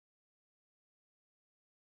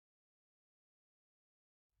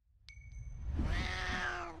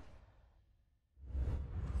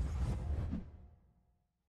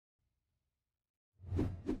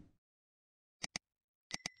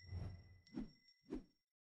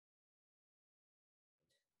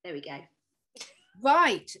There we go.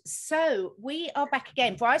 Right, so we are back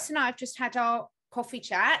again. Brice and I have just had our coffee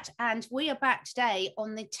chat, and we are back today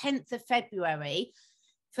on the 10th of February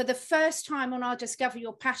for the first time on our Discover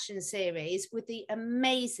Your Passion series with the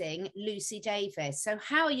amazing Lucy Davis. So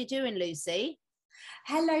how are you doing, Lucy?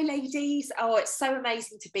 Hello, ladies. Oh, it's so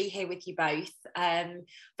amazing to be here with you both.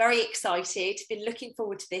 Very excited. Been looking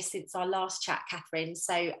forward to this since our last chat, Catherine.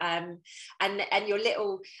 So, and your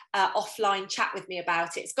little offline chat with me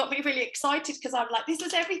about it. It's got me really excited because I'm like, this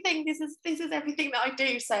is everything. This is everything that I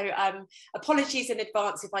do. So, apologies in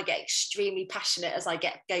advance if I get extremely passionate as I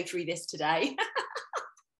go through this today.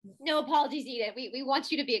 No apologies needed. We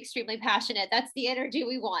want you to be extremely passionate. That's the energy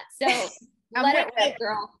we want. So. Let it rip,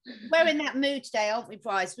 girl. We're in that mood today, aren't we,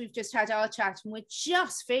 Brice? We've just had our chat and we're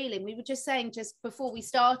just feeling, we were just saying just before we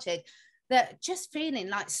started, that just feeling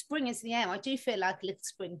like spring is the air. I do feel like a little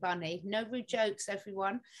spring bunny. No rude jokes,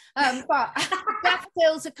 everyone. But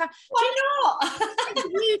daffodils are coming. Why not?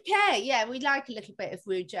 In the UK, yeah, we like a little bit of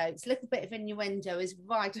rude jokes. A little bit of innuendo is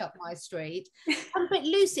right up my street. But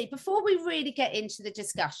Lucy, before we really get into the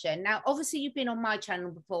discussion, now, obviously you've been on my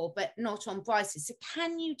channel before, but not on Brice's. So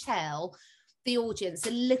can you tell the audience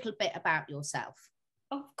a little bit about yourself?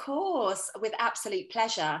 Of course, with absolute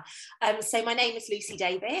pleasure. So my name is Lucy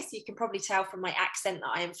Davis. You can probably tell from my accent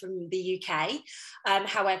that I am from the UK.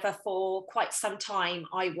 However, for quite some time,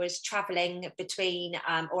 I was travelling between,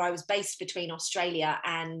 or I was based between Australia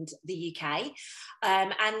and the UK.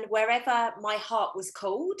 And wherever my heart was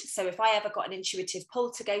called, so if I ever got an intuitive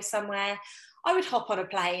pull to go somewhere, I would hop on a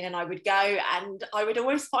plane and I would go, and I would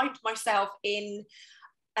always find myself in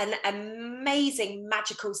an amazing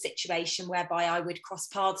magical situation whereby I would cross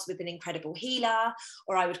paths with an incredible healer,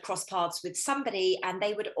 or I would cross paths with somebody and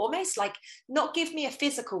they would almost like not give me a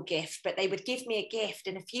physical gift, but they would give me a gift,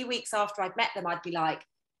 and a few weeks after I'd met them I'd be like,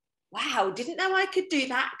 wow, didn't know I could do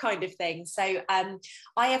that kind of thing. So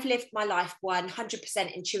I have lived my life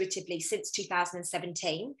 100% intuitively since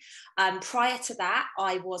 2017. Prior to that,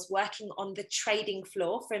 I was working on the trading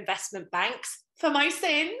floor for investment banks for my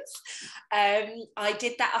sins. I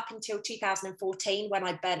did that up until 2014 when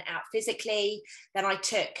I burnt out physically. Then I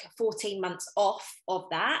took 14 months off of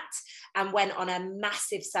that and went on a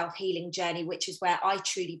massive self-healing journey, which is where I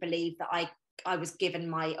truly believe that I was given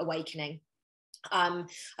my awakening. I'm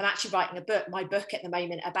actually writing my book at the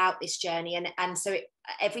moment about this journey, and so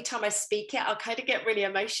every time I speak it, I'll kind of get really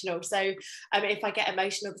emotional. So if I get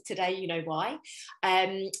emotional today, you know why.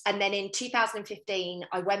 And then in 2015,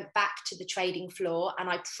 I went back to the trading floor and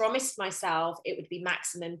I promised myself it would be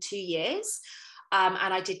maximum 2 years.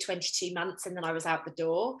 And I did 22 months and then I was out the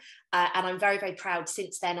door. And I'm very, very proud.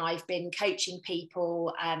 Since then, I've been coaching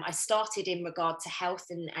people. I started in regard to health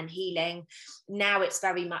and healing. Now it's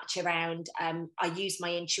very much around, I use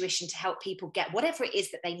my intuition to help people get whatever it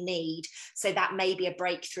is that they need. So that may be a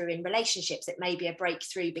breakthrough in relationships. It may be a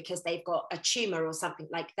breakthrough because they've got a tumor or something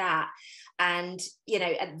like that. And, you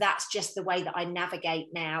know, that's just the way that I navigate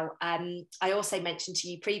now. I also mentioned to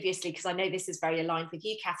you previously, because I know this is very aligned with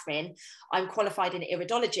you, Catherine, I'm qualified in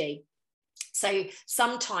iridology. So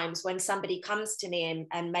sometimes when somebody comes to me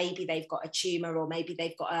and maybe they've got a tumor or maybe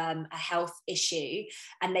they've got a health issue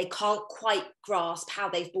and they can't quite grasp how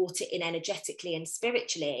they've brought it in energetically and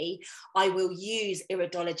spiritually, I will use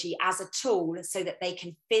iridology as a tool so that they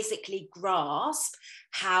can physically grasp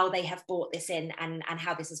how they have brought this in and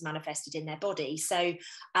how this is manifested in their body. So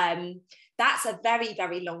that's a very,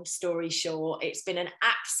 very long story short. It's been an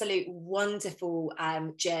absolute wonderful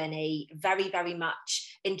journey, very, very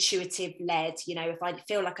much intuitive led. You know, if I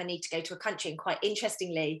feel like I need to go to a country, and quite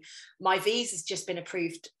interestingly, my visa's just been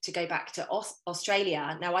approved to go back to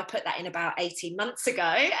Australia. Now, I put that in about 18 months ago,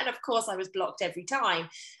 and of course I was blocked every time.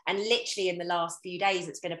 And literally in the last few days,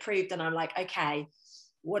 it's been approved. And I'm like, okay,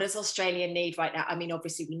 what does Australia need right now? I mean,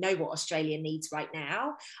 obviously we know what Australia needs right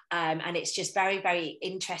now. And it's just very, very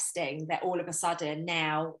interesting that all of a sudden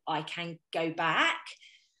now I can go back.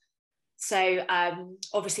 So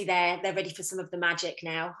obviously they're ready for some of the magic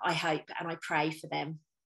now, I hope, and I pray for them.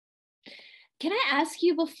 Can I ask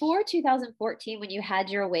you, before 2014, when you had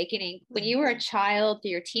your awakening, when you were a child,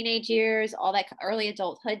 through your teenage years, all that early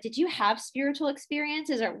adulthood, did you have spiritual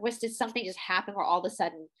experiences, or did something just happen where all of a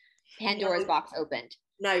sudden Pandora's box opened?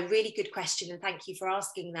 No, really good question. And thank you for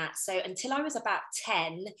asking that. So until I was about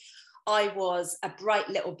 10, I was a bright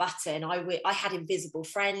little button. I had invisible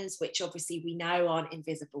friends, which obviously we know aren't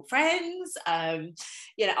invisible friends.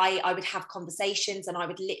 You know, I would have conversations and I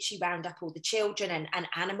would literally round up all the children, and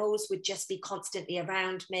animals would just be constantly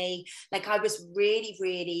around me. Like, I was really,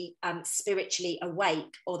 really spiritually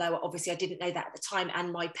awake, although obviously I didn't know that at the time.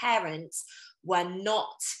 And my parents were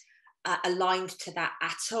not aligned to that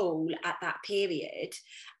at all at that period.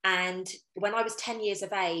 And when I was 10 years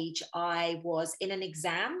of age, I was in an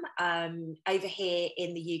exam. Over here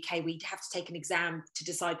in the UK, we'd have to take an exam to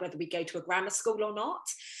decide whether we go to a grammar school or not.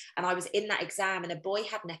 And I was in that exam, and a boy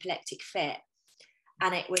had an epileptic fit.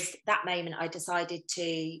 And it was that moment I decided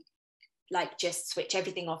to like just switch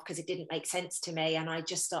everything off, because it didn't make sense to me. And I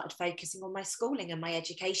just started focusing on my schooling and my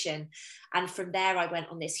education. And from there, I went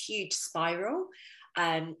on this huge spiral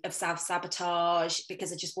of self-sabotage,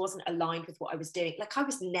 because it just wasn't aligned with what I was doing. Like, I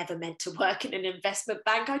was never meant to work in an investment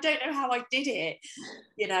bank. I don't know how I did it,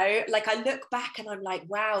 you know. Like, I look back and I'm like,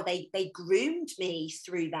 wow, they groomed me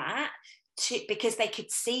through that, because they could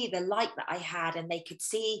see the light that I had, and they could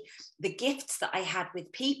see the gifts that I had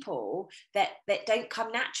with people that don't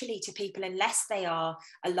come naturally to people unless they are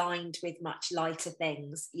aligned with much lighter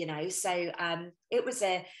things, you know. So it was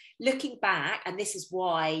looking back, and this is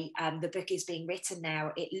why the book is being written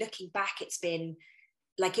now. Looking back, it's been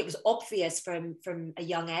like, it was obvious from a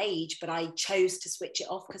young age, but I chose to switch it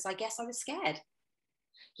off because I guess I was scared.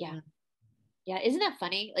 Yeah, isn't that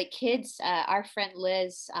funny? Like, kids, our friend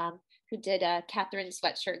Liz, who did a Catherine's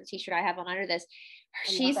sweatshirt and t-shirt I have on under this,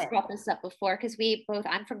 she's brought this up before, because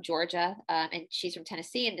I'm from Georgia, and she's from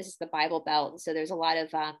Tennessee, and this is the Bible Belt, and so there's a lot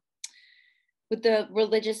of with the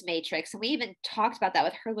religious matrix, and we even talked about that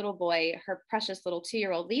with her little boy, her precious little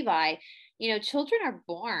 2-year-old Levi. You know, children are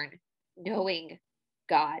born knowing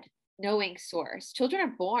God, knowing source. Children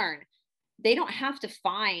are born, they don't have to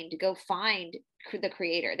go find the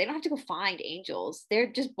creator. They don't have to go find angels.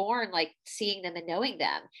 They're just born like seeing them and knowing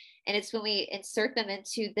them. And it's when we insert them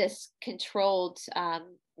into this controlled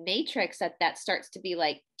matrix that starts to be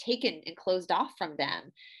like taken and closed off from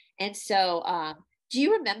them. And so do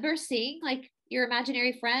you remember seeing like your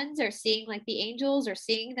imaginary friends, or seeing like the angels, or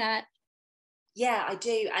seeing that? Yeah, I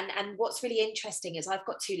do. And what's really interesting is I've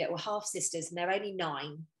got 2 little half sisters, and they're only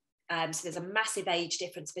 9. So there's a massive age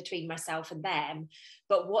difference between myself and them.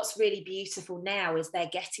 But what's really beautiful now is they're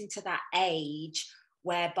getting to that age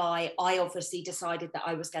whereby I obviously decided that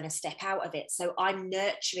I was going to step out of it. So I'm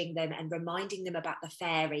nurturing them and reminding them about the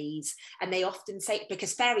fairies. And they often say,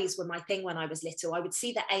 because fairies were my thing when I was little, I would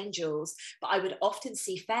see the angels, but I would often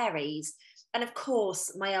see fairies. And of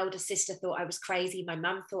course, my older sister thought I was crazy. My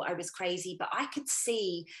mum thought I was crazy, but I could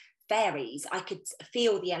see fairies. I could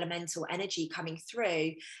feel the elemental energy coming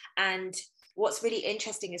through. And what's really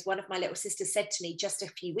interesting is one of my little sisters said to me just a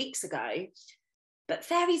few weeks ago, but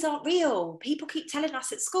fairies aren't real. People keep telling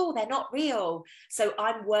us at school they're not real. So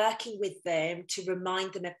I'm working with them to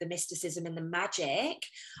remind them of the mysticism and the magic.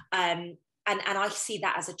 And I see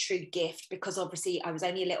that as a true gift, because obviously I was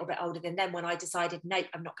only a little bit older than them when I decided, nope,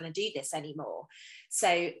 I'm not going to do this anymore.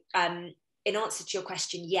 So in answer to your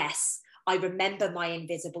question, yes, I remember my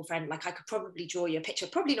invisible friend. Like, I could probably draw you a picture,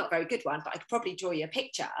 probably not a very good one, but I could probably draw you a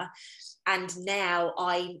picture. And now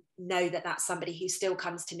I know that that's somebody who still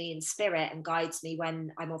comes to me in spirit and guides me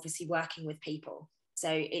when I'm obviously working with people. So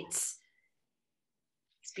it's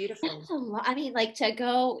beautiful. That's a lot. I mean, like, to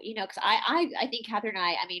go, you know, because I think Catherine and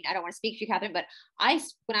I mean, I don't want to speak for you, Catherine, but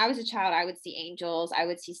when I was a child, I would see angels, I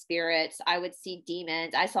would see spirits, I would see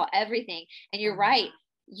demons, I saw everything. And you're right.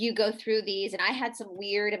 You go through these, and I had some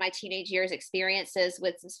weird in my teenage years experiences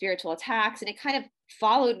with some spiritual attacks, and it kind of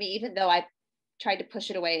followed me, even though I tried to push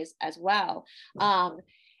it away as well.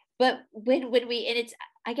 But when we, and it's,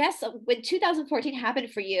 I guess when 2014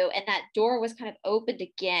 happened for you and that door was kind of opened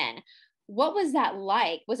again, what was that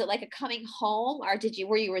like? Was it like a coming home, or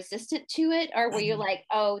were you resistant to it, or were you like,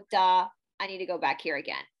 oh, duh, I need to go back here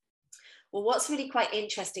again? Well, what's really quite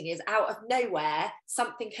interesting is out of nowhere,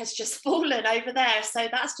 something has just fallen over there. So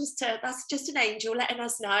that's just an angel letting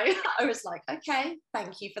us know. I was like, okay,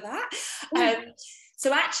 thank you for that.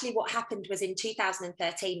 So actually what happened was in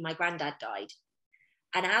 2013, my granddad died.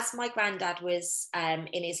 And as my granddad was in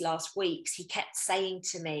his last weeks, he kept saying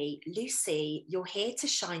to me, Lucy, you're here to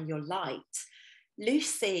shine your light.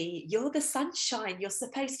 Lucy, you're the sunshine. You're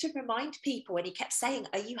supposed to remind people. And he kept saying,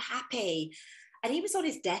 are you happy? And he was on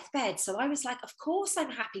his deathbed. So I was like, of course I'm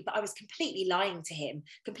happy. But I was completely lying to him,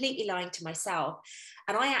 completely lying to myself.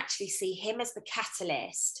 And I actually see him as the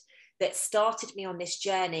catalyst that started me on this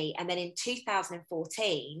journey. And then in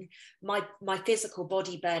 2014, my physical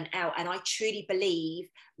body burnt out. And I truly believe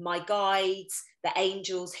my guides, the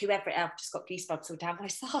angels, whoever, I've just got goosebumps all down my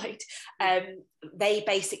side. They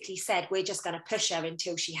basically said, we're just going to push her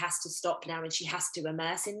until she has to stop now and she has to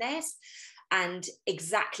immerse in this. And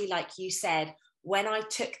exactly like you said, when I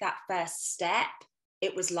took that first step,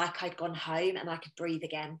 it was like I'd gone home and I could breathe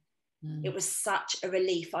again. It was such a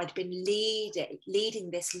relief. I'd been leading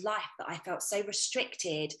this life that I felt so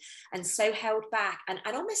restricted and so held back, and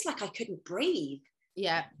almost like I couldn't breathe.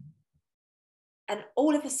 Yeah. And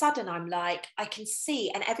all of a sudden I'm like, I can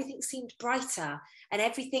see, and everything seemed brighter, and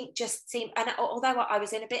everything just seemed, and although I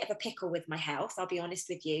was in a bit of a pickle with my health, I'll be honest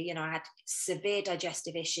with you, you know, I had severe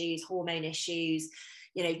digestive issues, hormone issues,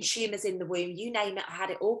 you know, tumors in the womb, you name it, I had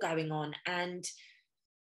it all going on. And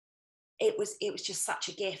it was just such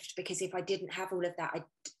a gift, because if I didn't have all of that,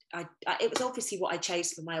 it was obviously what I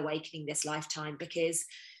chose for my awakening this lifetime, because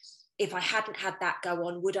if I hadn't had that go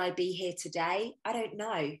on, would I be here today? I don't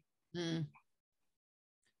know.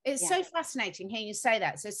 It's so fascinating hearing you say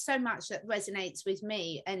that. So there's so much that resonates with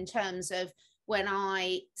me in terms of when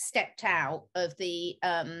I stepped out of the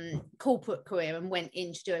corporate career and went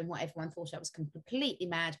into doing what everyone thought I was completely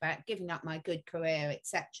mad about, giving up my good career,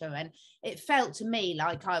 etc. And it felt to me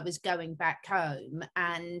like I was going back home,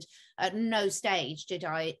 and at no stage did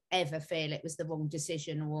I ever feel it was the wrong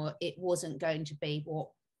decision, or it wasn't going to be what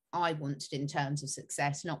I wanted in terms of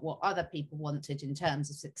success, not what other people wanted in terms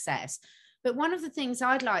of success. But one of the things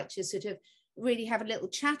I'd like to sort of really have a little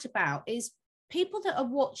chat about is people that are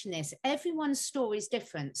watching this, everyone's story is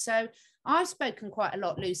different. So I've spoken quite a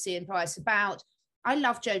lot, Lucy and Brice, about, I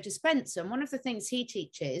love Joe Dispenza, and one of the things he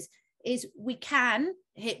teaches is we can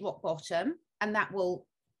hit rock bottom, and that will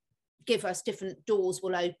give us different doors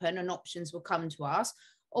will open and options will come to us,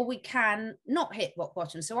 or we can not hit rock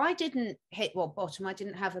bottom. So I didn't hit rock bottom. I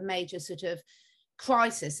didn't have a major sort of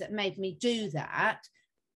crisis that made me do that.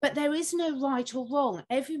 But there is no right or wrong.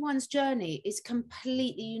 Everyone's journey is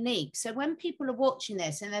completely unique. So when people are watching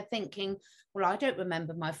this and they're thinking, well, I don't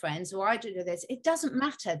remember my friends, or I don't do this, it doesn't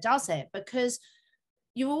matter, does it? Because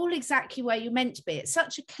you're all exactly where you're meant to be. It's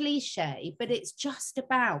such a cliche, but it's just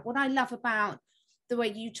about, what I love about the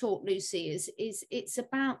way you talk, Lucy, is it's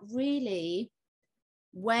about really,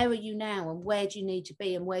 where are you now, and where do you need to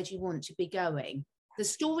be, and where do you want to be going? The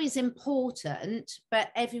story is important, but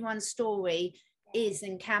everyone's story is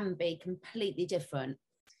and can be completely different.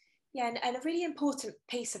 Yeah, and a really important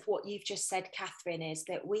piece of what you've just said, Catherine, is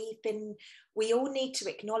that we all need to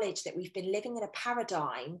acknowledge that we've been living in a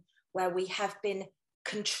paradigm where we have been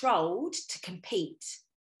controlled to compete.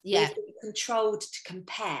 Yeah. We've been controlled to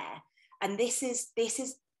compare. And this is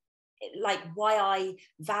like why I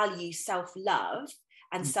value self-love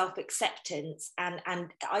and self-acceptance, and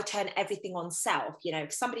I turn everything on self. You know,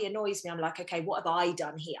 if somebody annoys me, I'm like, okay, what have I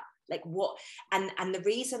done here? Like what? And the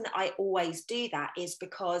reason I always do that is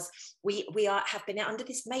because we have been under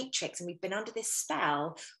this matrix, and we've been under this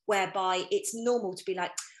spell whereby it's normal to be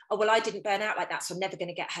like, oh, well, I didn't burn out like that, so I'm never going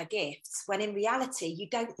to get her gifts. When in reality, you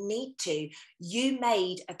don't need to. You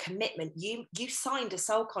made a commitment. You signed a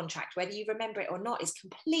soul contract. Whether you remember it or not is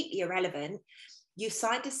completely irrelevant. You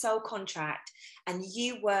signed a soul contract, and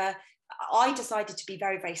I decided to be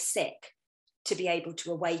very, very sick to be able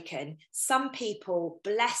to awaken. Some people,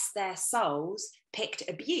 bless their souls, picked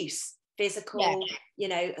abuse, physical, you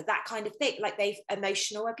know, that kind of thing, like they've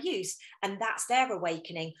emotional abuse, and that's their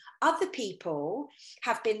awakening. Other people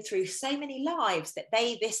have been through so many lives that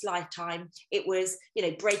this lifetime, it was, you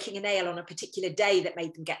know, breaking a nail on a particular day that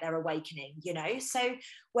made them get their awakening, you know. So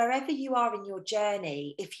wherever you are in your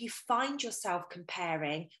journey, if you find yourself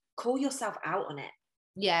comparing, call yourself out on it.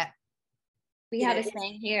 Yeah. We have a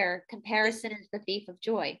saying here, comparison is the thief of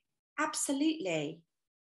joy. Absolutely.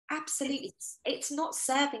 Absolutely. It's not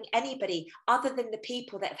serving anybody other than the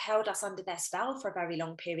people that have held us under their spell for a very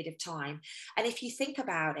long period of time. And if you think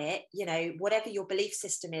about it, you know, whatever your belief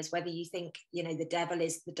system is, whether you think, you know, the devil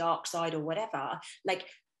is the dark side or whatever, like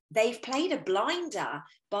they've played a blinder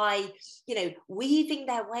by, you know, weaving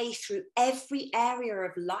their way through every area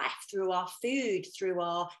of life, through our food, through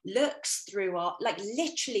our looks, through our, like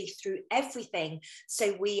literally through everything.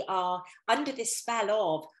 So we are under this spell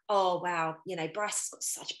of, oh, wow, you know, Brice's got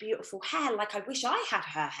such beautiful hair. Like, I wish I had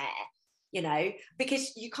her hair, you know,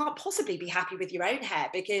 because you can't possibly be happy with your own hair,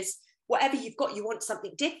 because whatever you've got, you want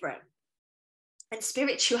something different. And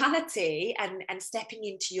spirituality and stepping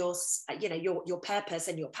into your, you know, your purpose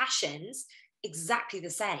and your passions, exactly the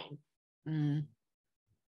same.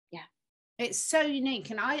 Yeah, it's so unique.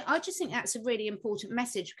 And I just think that's a really important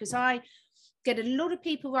message, because I get a lot of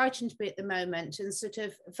people writing to me at the moment, and sort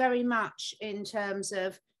of very much in terms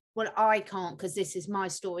of, well, I can't because this is my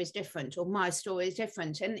story is different, or my story is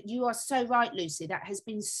different. And you are so right, Lucy, that has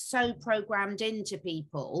been so programmed into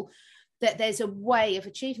people that there's a way of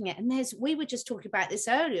achieving it. And we were just talking about this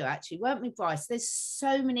earlier, actually, weren't we, Brice? There's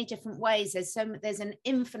so many different ways. There's an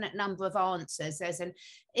infinite number of answers. There's an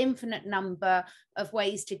infinite number of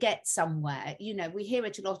ways to get somewhere. You know, we hear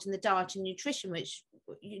it a lot in the diet and nutrition, which,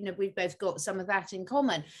 you know, we've both got some of that in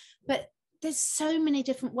common. But there's so many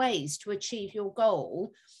different ways to achieve your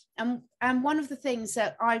goal. And one of the things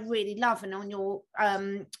that I really love, and on your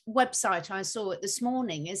website I saw it this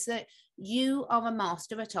morning, is that you are a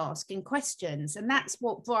master at asking questions. And that's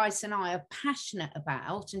what Brice and I are passionate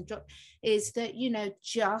about, and is that, you know,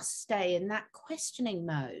 just stay in that questioning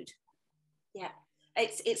mode. Yeah,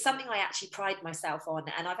 it's something I actually pride myself on.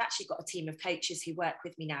 And I've actually got a team of coaches who work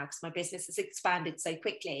with me now because my business has expanded so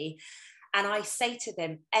quickly. And I say to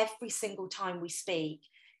them every single time we speak,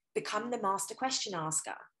 become the master question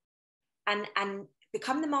asker. And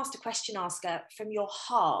become the master question asker from your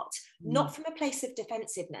heart, not from a place of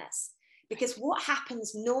defensiveness. Because what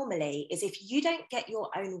happens normally is if you don't get your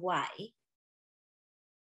own way,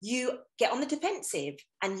 you get on the defensive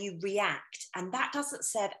and you react, and that doesn't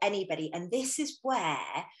serve anybody. And this is where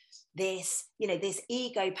this, you know, this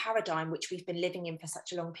ego paradigm, which we've been living in for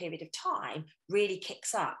such a long period of time, really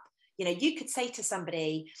kicks up. You know, you could say to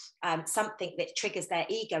somebody something that triggers their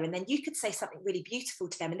ego, and then you could say something really beautiful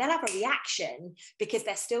to them, and they'll have a reaction because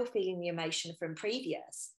they're still feeling the emotion from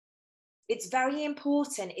previous. It's very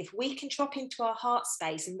important if we can drop into our heart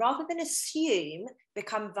space and rather than assume,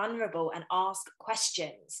 become vulnerable and ask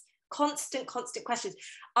questions, constant questions.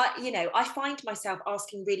 I find myself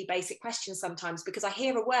asking really basic questions sometimes because I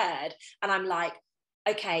hear a word and I'm like,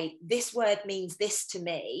 okay, this word means this to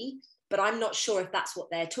me, but I'm not sure if that's what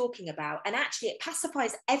they're talking about. And actually it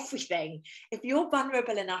pacifies everything. If you're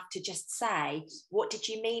vulnerable enough to just say, what did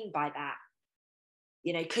you mean by that?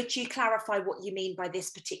 You know, could you clarify what you mean by this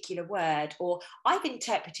particular word? Or I've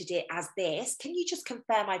interpreted it as this. Can you just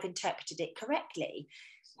confirm I've interpreted it correctly?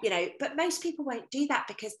 You know, but most people won't do that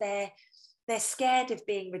because they're scared of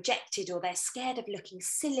being rejected, or they're scared of looking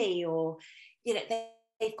silly, or, you know,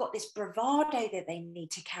 they've got this bravado that they need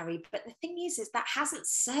to carry. But the thing is that hasn't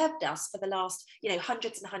served us for the last, you know,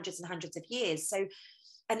 hundreds and hundreds and hundreds of years. So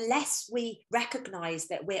unless we recognize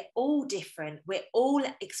that we're all different, we're all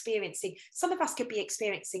experiencing, some of us could be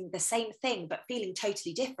experiencing the same thing, but feeling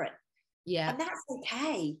totally different. Yeah. And that's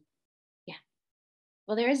okay. Yeah.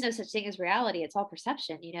 Well, there is no such thing as reality. It's all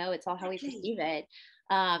perception, you know, it's all how we perceive it.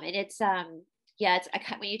 And it's, when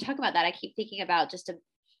you talk about that, I keep thinking about just a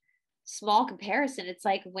small comparison. It's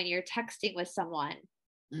like when you're texting with someone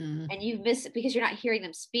and you miss it because you're not hearing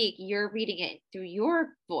them speak, you're reading it through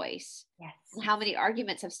your voice. Yes. And how many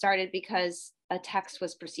arguments have started because a text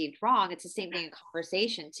was perceived wrong? It's the same thing in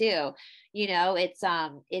conversation too. You know, it's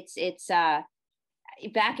back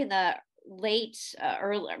in the late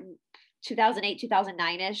early 2008,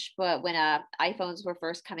 2009-ish, but when iPhones were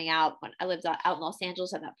first coming out, when I lived out in Los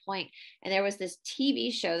Angeles at that point, and there was this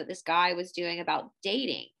TV show that this guy was doing about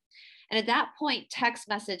dating. And at that point, text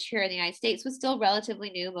message here in the United States was still relatively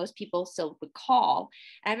new. Most people still would call.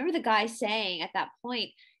 And I remember the guy saying at that point,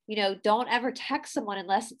 you know, don't ever text someone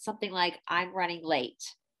unless it's something like, I'm running late.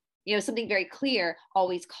 You know, something very clear,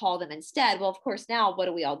 always call them instead. Well, of course, now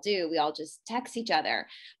what do? We all just text each other.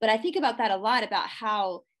 But I think about that a lot, about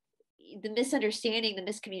how the misunderstanding, the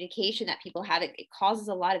miscommunication that people have, it causes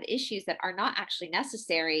a lot of issues that are not actually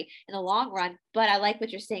necessary in the long run. But I like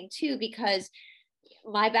what you're saying too, because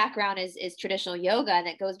my background is traditional yoga, and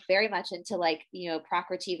it goes very much into, like, you know,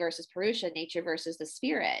 prakriti versus purusha, nature versus the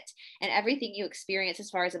spirit. And everything you experience as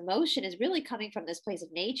far as emotion is really coming from this place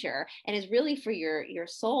of nature, and is really for your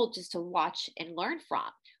soul just to watch and learn from.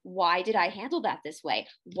 Why did I handle that this way?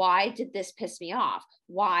 Why did this piss me off?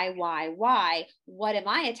 Why? What am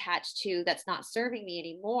I attached to that's not serving me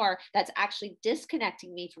anymore? That's actually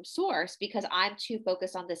disconnecting me from source because I'm too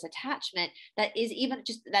focused on this attachment that is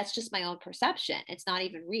that's just my own perception. It's not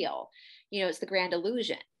even real. You know, it's the grand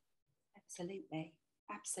illusion. Absolutely.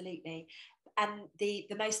 And the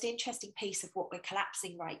most interesting piece of what we're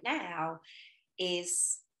collapsing right now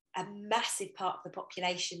is a massive part of the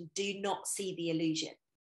population do not see the illusion.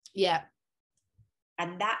 Yeah.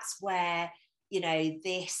 And that's where, you know,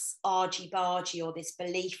 this argy-bargy, or this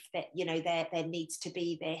belief that, you know, there needs to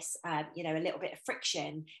be this, you know, a little bit of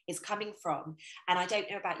friction is coming from. And I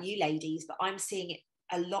don't know about you ladies, but I'm seeing it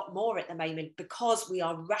a lot more at the moment because we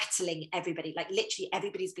are rattling everybody. Like literally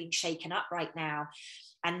everybody's being shaken up right now.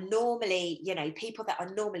 And normally, you know, people that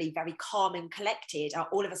are normally very calm and collected are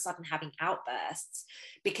all of a sudden having outbursts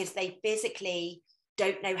because they physically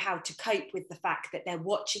don't know how to cope with the fact that they're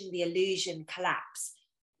watching the illusion collapse.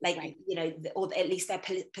 like, Right. you know, or at least their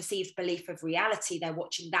perceived belief of reality, they're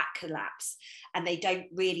watching that collapse and they don't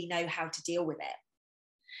really know how to deal with it.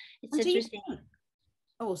 It's interesting.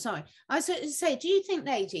 Oh, sorry. I was going to say, do you think,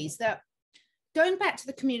 ladies, that going back to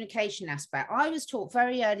the communication aspect, I was taught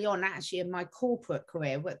very early on, actually, in my corporate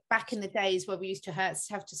career, back in the days where we used to have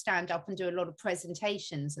to stand up and do a lot of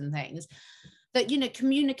presentations and things, that, you know,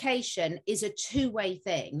 communication is a two-way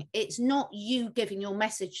thing. It's not you giving your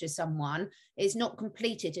message to someone. It's not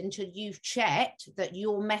completed until you've checked that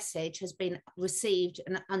your message has been received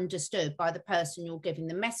and understood by the person you're giving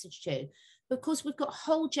the message to. Because we've got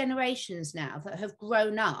whole generations now that have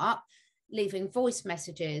grown up leaving voice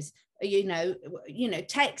messages, you know,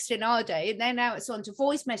 text in our day, and then now it's on to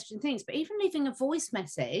voice message and things. But even leaving a voice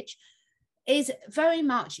message is very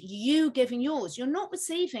much you giving yours. You're not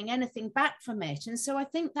receiving anything back from it. And so I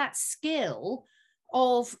think that skill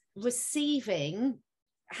of receiving,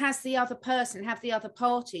 have the other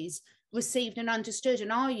parties received and understood,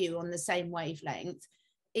 and are you on the same wavelength,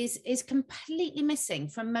 is completely missing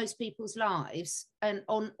from most people's lives, and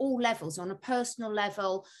on all levels, on a personal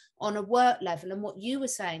level, on a work level. And what you were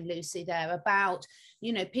saying, Lucy, there about,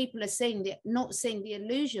 you know, people are not seeing the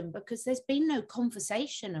illusion because there's been no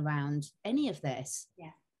conversation around any of this.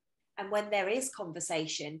 Yeah. And when there is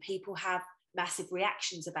conversation, people have massive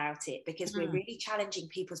reactions about it because we're really challenging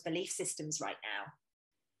people's belief systems right now.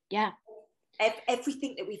 Yeah.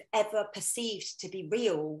 Everything that we've ever perceived to be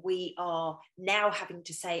real, we are now having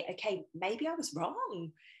to say, okay, maybe I was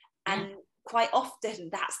wrong. And quite often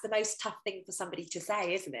that's the most tough thing for somebody to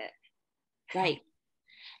say, isn't it? Right.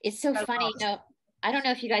 It's so funny. You know, I don't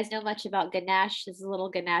know if you guys know much about Ganesh. This is a little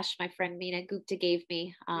Ganesh my friend Meena Gupta gave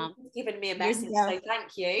me. You've given me a message, so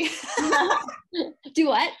thank you. Do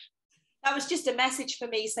what? That was just a message for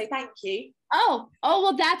me, so thank you. Oh,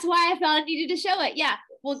 well, that's why I felt I needed to show it. Yeah.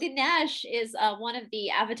 Well, Ganesh is one of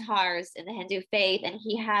the avatars in the Hindu faith, and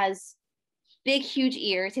he has big, huge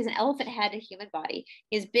ears. He has an elephant head, a human body.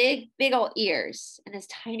 He has big, big old ears and this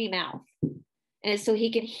tiny mouth. And so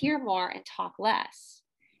he can hear more and talk less.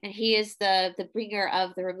 And he is the bringer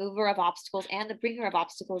of the remover of obstacles and the bringer of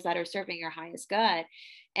obstacles that are serving your highest good.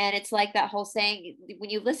 And it's like that whole saying,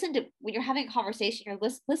 when you're having a conversation,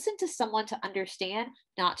 you're listen to someone to understand,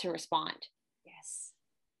 not to respond. Yes.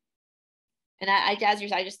 And I was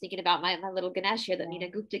just thinking about my little Ganesh here that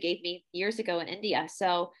Meena Gupta gave me years ago in India.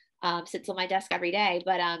 So sits on my desk every day,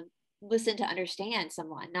 but listen to understand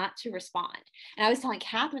someone, not to respond. And I was telling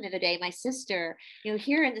Catherine the other day, my sister, you know,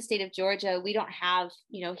 here in the state of Georgia, we don't have,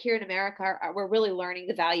 you know, here in America, we're really learning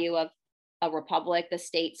the value of a republic, the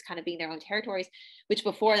states kind of being their own territories, which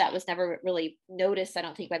before that was never really noticed, I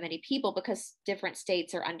don't think, by many people, because different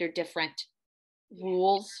states are under different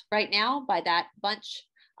rules right now by that bunch.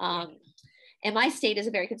 And my state is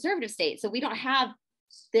a very conservative state. So we don't have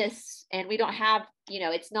this, and we don't have, you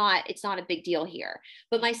know, it's not a big deal here.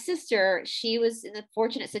 But my sister, she was in the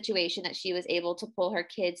fortunate situation that she was able to pull her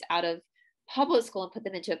kids out of public school and put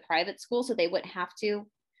them into a private school so they wouldn't have to,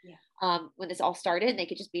 when this all started, and they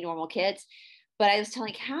could just be normal kids. But I was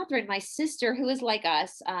telling Catherine, my sister, who is like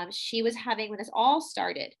us, she was having, when this all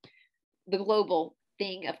started, the global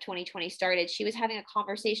thing of 2020 started, she was having a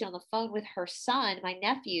conversation on the phone with her son, my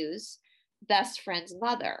nephew's best friend's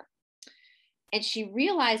mother. And she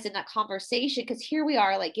realized in that conversation, because here we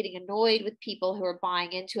are like getting annoyed with people who are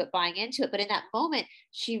buying into it. But in that moment,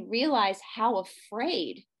 she realized how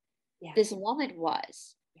afraid this woman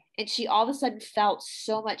was. And she all of a sudden felt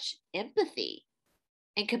so much empathy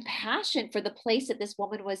and compassion for the place that this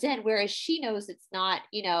woman was in, whereas she knows it's not,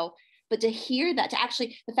 you know, but to hear that, to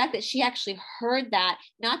actually, the fact that she actually heard that,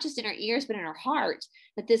 not just in her ears, but in her heart,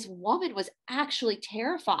 that this woman was actually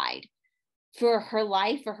terrified for her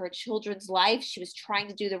life, for her children's life. She was trying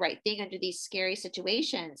to do the right thing under these scary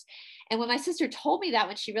situations. And when my sister told me that,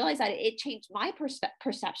 when she realized that, it changed my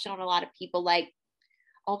perception on a lot of people. Like,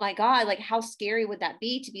 oh my God, like how scary would that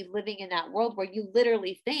be to be living in that world where you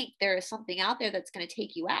literally think there is something out there that's going to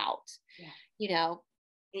take you out? You know,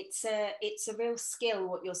 it's a real skill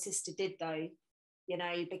what your sister did, though, you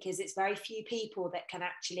know, because it's very few people that can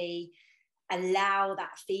actually allow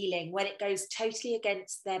that feeling when it goes totally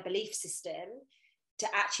against their belief system, to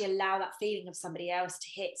actually allow that feeling of somebody else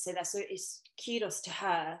to hit. So it's kudos to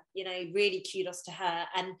her, you know, really kudos to her.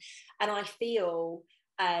 And I feel,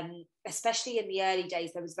 especially in the early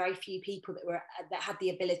days, there was very few people that had the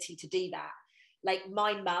ability to do that. Like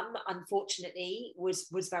my mum, unfortunately, was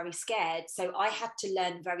very scared. So I had to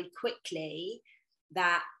learn very quickly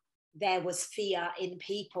that there was fear in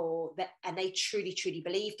people, and they truly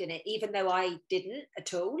believed in it, even though I didn't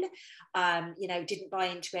at all, you know, didn't buy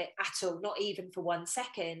into it at all, not even for 1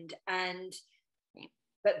 second. And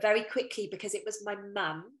But very quickly, because it was my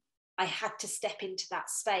mum, I had to step into that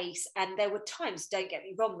space. And there were times, don't get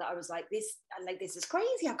me wrong, that I was like, this is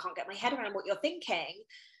crazy. I can't get my head around what you're thinking.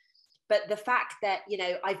 But the fact that, you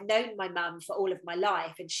know, I've known my mum for all of my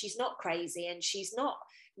life, and she's not crazy, and she's not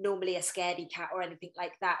normally a scaredy cat or anything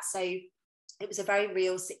like that. So it was a very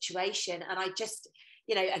real situation. And I just,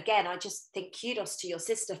 you know, again, I just think kudos to your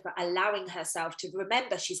sister for allowing herself to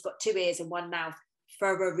remember she's got 2 ears and 1 mouth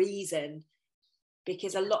for a reason,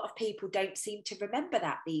 because a lot of people don't seem to remember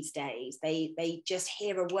that these days. They just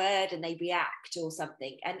hear a word and they react or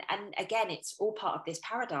something. And again, it's all part of this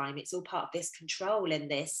paradigm. It's all part of this control and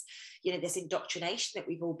this, you know, this indoctrination that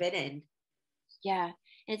we've all been in. Yeah.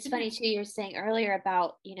 And it's funny too, you were saying earlier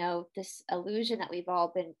about, you know, this illusion that we've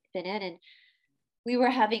all been in. And we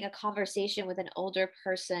were having a conversation with an older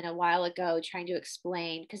person a while ago, trying to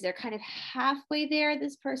explain, because they're kind of halfway there,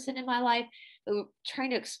 this person in my life, but we're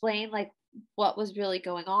trying to explain like what was really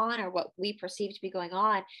going on, or what we perceived to be going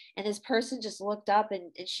on. And this person just looked up and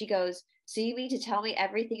she goes, so you mean to tell me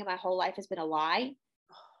everything in my whole life has been a lie?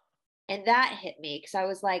 And that hit me, because I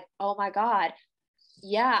was like, oh my God,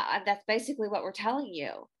 yeah, that's basically what we're telling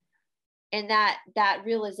you. And that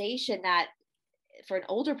realization that for an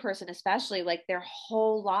older person, especially, like their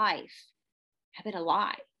whole life have been a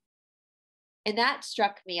lie. And that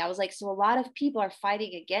struck me. I was like, so a lot of people are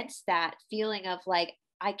fighting against that feeling of like,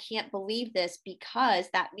 I can't believe this, because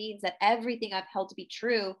that means that everything I've held to be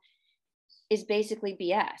true is basically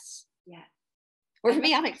BS. Yeah. Or for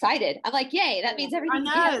me, I'm excited. I'm like, yay, that means everything.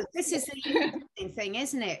 I know. This is the interesting thing,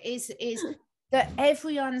 isn't it? Is that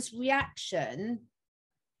everyone's reaction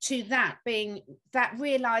to that being that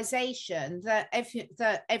realization that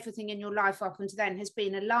everything in your life up until then has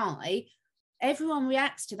been a lie. Everyone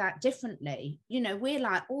reacts to that differently. You know, we're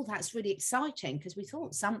like, oh, that's really exciting, because we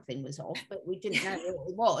thought something was off, but we didn't know what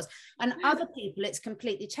it was. And other people, it's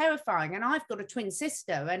completely terrifying. And I've got a twin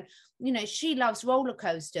sister, and, you know, she loves roller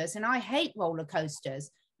coasters and I hate roller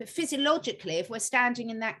coasters. But physiologically, if we're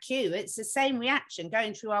standing in that queue, it's the same reaction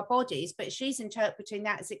going through our bodies, but she's interpreting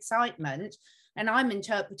that as excitement and I'm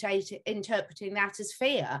interpreting that as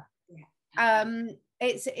fear.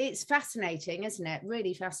 It's fascinating, isn't it?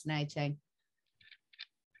 Really fascinating.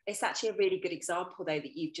 It's actually a really good example, though,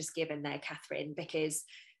 that you've just given there, Catherine, because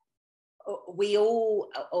we all,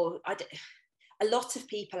 a lot of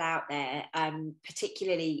people out there,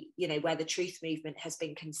 particularly, you know, where the truth movement has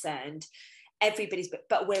been concerned, everybody's,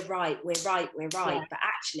 but we're right. Yeah. But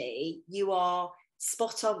actually, you are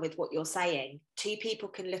spot on with what you're saying. Two people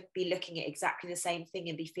can be looking at exactly the same thing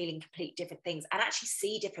and be feeling completely different things, and actually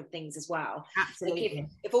see different things as well. Absolutely. Like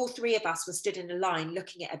if all three of us were stood in a line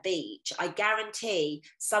looking at a beach, I guarantee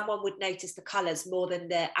someone would notice the colours more than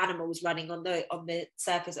the animals running on the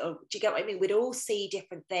surface. Or do you get what I mean? We'd all see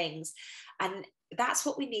different things, and that's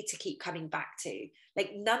what we need to keep coming back to.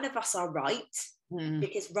 Like, none of us are right.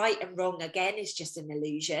 Because right and wrong, again, is just an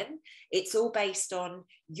illusion. It's all based on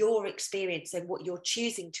your experience and what you're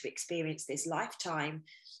choosing to experience this lifetime.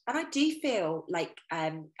 And I do feel like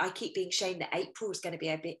I keep being shown that April is going to be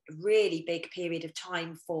a really big period of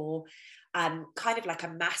time for kind of like a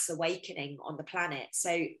mass awakening on the planet.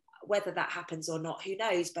 So whether that happens or not, who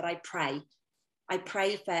knows? But I pray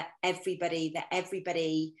for everybody, that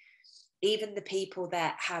everybody, even the people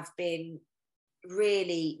that have been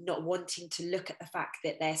really not wanting to look at the fact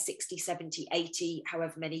that their 60, 70, 80,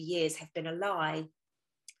 however many years have been a lie,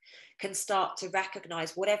 can start to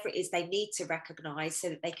recognize whatever it is they need to recognize so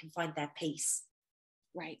that they can find their peace.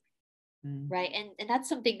 Right. Right. And that's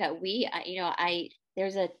something that we,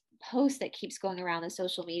 there's a post that keeps going around the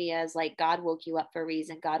social media as like, God woke you up for a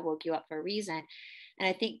reason. God woke you up for a reason. And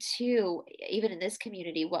I think too, even in this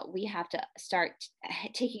community, what we have to start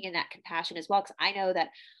taking in that compassion as well. Because I know that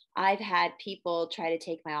I've had people try to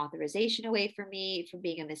take my authorization away from me from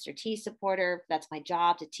being a Mr. T supporter. That's my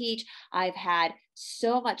job, to teach. I've had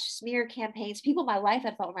so much smear campaigns. People in my life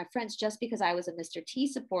I thought were my friends just because I was a Mr. T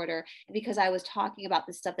supporter and because I was talking about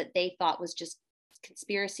the stuff that they thought was just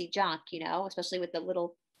conspiracy junk, you know, especially with the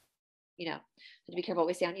little, you know, to be careful what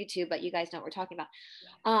we say on YouTube, but you guys know what we're talking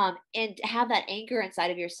about. And have that anger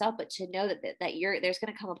inside of yourself, but to know that there's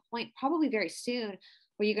going to come a point probably very soon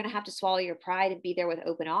where you're going to have to swallow your pride and be there with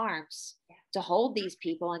open arms to hold these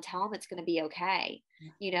people and tell them it's going to be okay,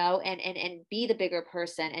 you know, and be the bigger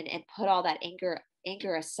person and put all that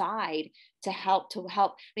anger aside to help. I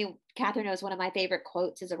mean, Catherine knows one of my favorite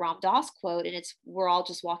quotes is a Ram Dass quote, and it's, we're all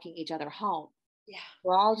just walking each other home. Yeah.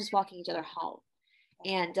 We're all just walking each other home.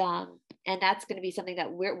 And that's going to be something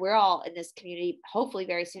that we're all in this community, hopefully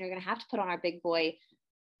very soon, are going to have to put on our big boy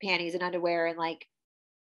panties and underwear and like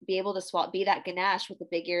be able to swallow, be that Ganesh with the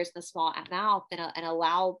big ears and the small mouth, and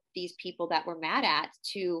allow these people that we're mad at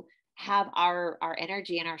to have our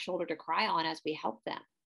energy and our shoulder to cry on as we help them.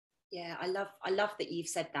 Yeah, I love that you've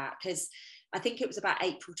said that, because I think it was about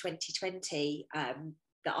April 2020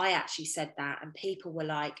 that I actually said that, and people were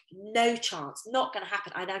like, no chance, not going to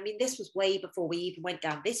happen. And I mean, this was way before we even went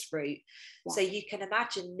down this route. Yeah. So you can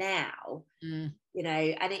imagine now, you know,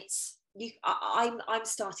 and it's, I'm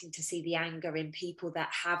starting to see the anger in people that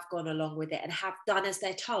have gone along with it and have done as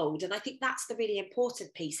they're told. And I think that's the really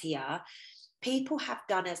important piece here. People have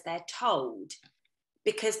done as they're told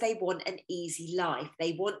because they want an easy life.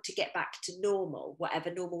 They want to get back to normal,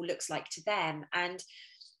 whatever normal looks like to them. And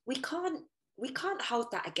we can't hold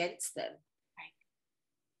that against them. Right.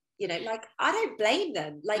 You know, like, I don't blame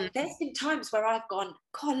them. Like, there's been times where I've gone,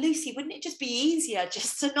 God, Lucy, wouldn't it just be easier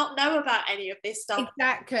just to not know about any of this stuff?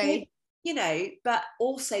 Exactly. You know, but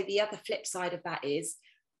also the other flip side of that is,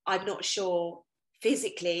 I'm not sure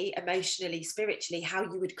physically, emotionally, spiritually, how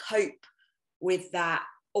you would cope with that,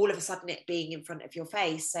 all of a sudden it being in front of your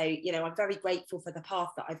face. So, you know, I'm very grateful for the path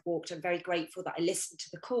that I've walked. I'm very grateful that I listened to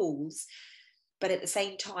the calls. But at the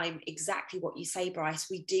same time, exactly what you say, Brice,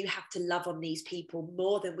 we do have to love on these people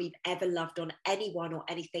more than we've ever loved on anyone or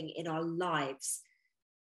anything in our lives.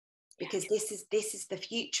 Because this is the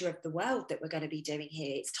future of the world that we're going to be doing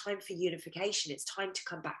here. It's time for unification. It's time to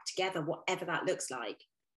come back together, whatever that looks like.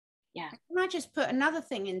 Yeah. Can I just put another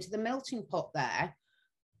thing into the melting pot there?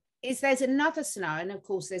 Is there's another scenario, and of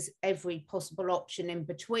course there's every possible option in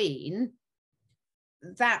between,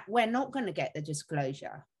 that we're not going to get the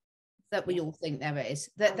disclosure that we all think there is,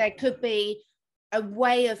 that there could be a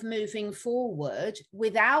way of moving forward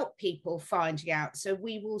without people finding out. So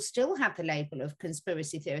we will still have the label of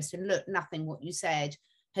conspiracy theorist, and look, nothing what you said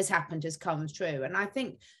has happened has come true. And I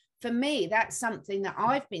think for me, that's something that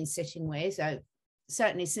I've been sitting with,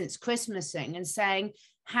 certainly since Christmasing, and saying,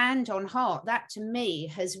 hand on heart, that to me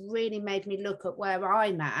has really made me look at where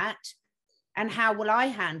I'm at and how will I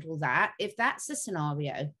handle that if that's the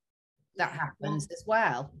scenario that happens as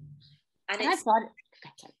well. And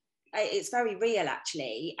it's very real,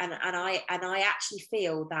 actually, and I actually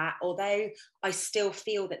feel that, although I still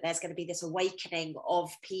feel that there's going to be this awakening of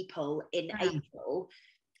people in April,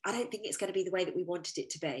 I don't think it's going to be the way that we wanted it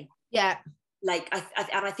to be. Yeah. Like,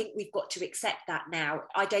 I think we've got to accept that now.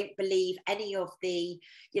 I don't believe any of the,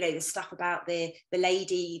 you know, the stuff about the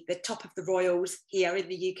lady, the top of the royals here in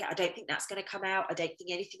the UK. I don't think that's going to come out. I don't think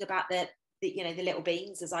anything about the you know, the little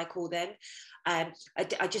beans, as I call them. I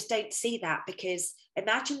just don't see that, because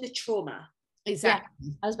imagine the trauma. Exactly.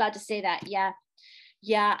 Yeah, I was about to say that.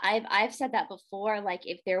 Yeah. I've said that before. Like,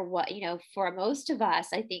 if there was, you know, for most of us,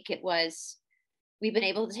 I think it was, we've been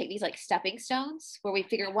able to take these like stepping stones where we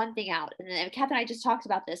figure one thing out. And then Kath and I just talked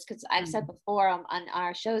about this, because I've said before on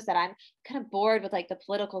our shows that I'm kind of bored with like the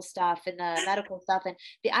political stuff and the medical stuff, and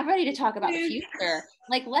I'm ready to talk about the future.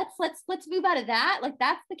 Like, let's move out of that. Like,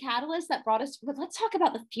 that's the catalyst that brought us, but let's talk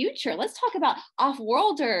about the future. Let's talk about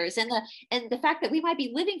off-worlders and the fact that we might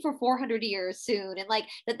be living for 400 years soon, and like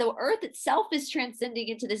that the earth itself is transcending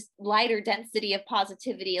into this lighter density of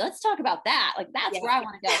positivity. Let's talk about that. Like, that's where I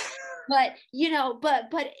want to go. But, you know,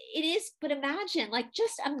 but imagine, like,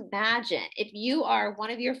 just imagine if you are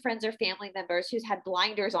one of your friends or family members who's had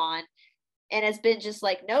blinders on and has been just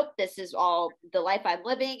like, nope, this is all the life I'm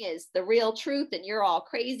living is the real truth, and you're all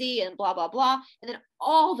crazy and blah, blah, blah. And then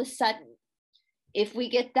all of a sudden, if we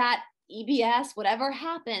get that EBS, whatever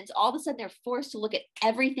happens, all of a sudden they're forced to look at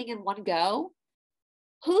everything in one go.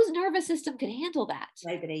 Whose nervous system can handle that?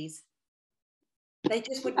 Nobody's. They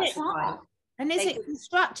just wouldn't survive. And is it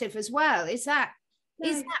constructive as well? Is that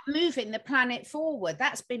moving the planet forward?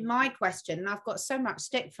 That's been my question, and I've got so much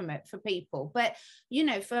stick from it for people. But, you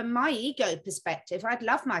know, from my ego perspective, I'd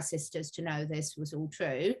love my sisters to know this was all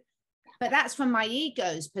true. But that's from my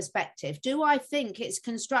ego's perspective. Do I think it's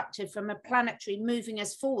constructive from a planetary moving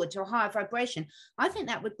us forward to a higher vibration? I think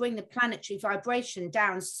that would bring the planetary vibration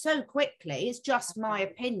down so quickly. It's just my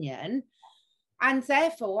opinion. And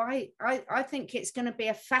therefore, I think it's going to be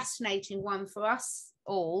a fascinating one for us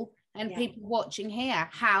all and people watching here.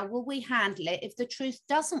 How will we handle it if the truth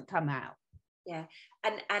doesn't come out? Yeah,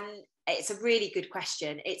 and it's a really good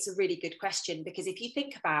question. It's a really good question, because if you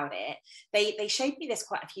think about it, they showed me this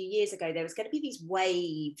quite a few years ago. There was going to be these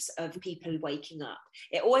waves of people waking up.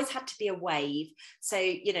 It always had to be a wave. So,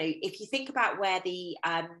 you know, if you think about where the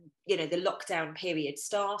you know, the lockdown period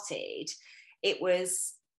started, it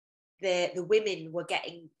was the women were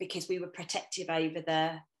getting, because we were protective over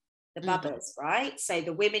the bubbers, right? So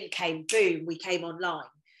the women came, boom, we came online.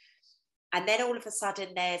 And then all of a sudden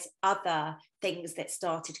there's other things that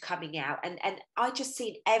started coming out. And I just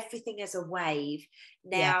seen everything as a wave.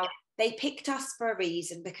 Now, they picked us for a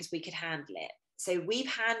reason, because we could handle it. So we've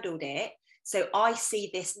handled it. So I see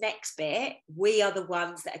this next bit, we are the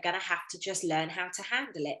ones that are going to have to just learn how to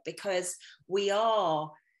handle it, because we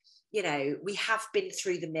are, you know, we have been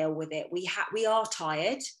through the mill with it. We are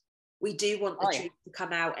tired. We do want the truth to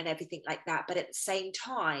come out and everything like that. But at the same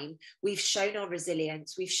time, we've shown our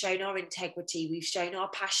resilience, we've shown our integrity, we've shown our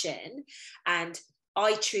passion. And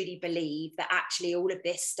I truly believe that actually all of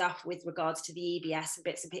this stuff with regards to the EBS and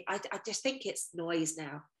bits and pieces, I just think it's noise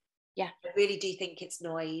now. Yeah. I really do think it's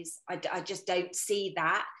noise. I just don't see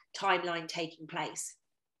that timeline taking place.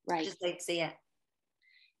 Right. I just don't see it.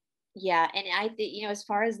 Yeah. And you know, as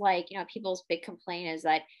far as like, you know, people's big complaint is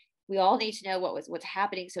that we all need to know what's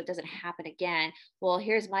happening so it doesn't happen again. Well,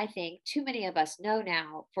 here's my thing. Too many of us know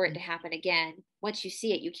now for it to happen again. Once you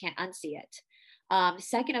see it, you can't unsee it.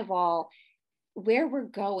 Second of all, where we're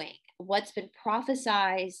going, what's been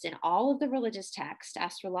prophesized in all of the religious texts,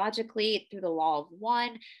 astrologically, through the law of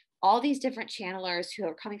one, all these different channelers who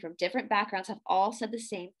are coming from different backgrounds have all said the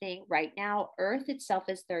same thing. Right now, Earth itself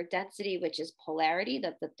is third density, which is polarity,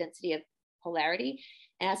 the density of polarity.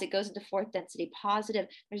 And as it goes into fourth density positive,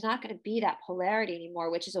 there's not going to be that polarity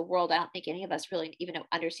anymore, which is a world I don't think any of us really even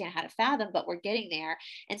understand how to fathom, but we're getting there.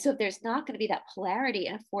 And so if there's not going to be that polarity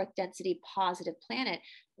in a fourth density positive planet,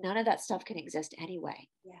 none of that stuff can exist anyway.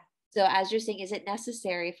 Yeah. So as you're saying, is it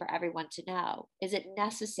necessary for everyone to know? Is it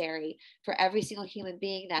necessary for every single human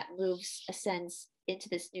being that ascends into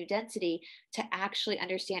this new density to actually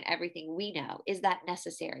understand everything we know? Is that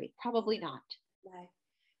necessary? Probably not. No.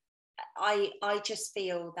 I just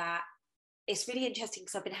feel that it's really interesting,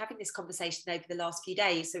 because I've been having this conversation over the last few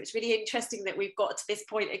days. So it's really interesting that we've got to this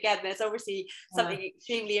point again. There's obviously something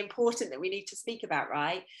extremely important that we need to speak about,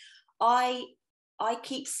 right? I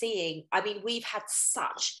keep seeing, I mean, we've had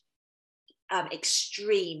such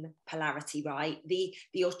extreme polarity, right? The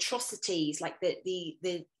atrocities, like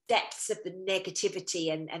the depths of the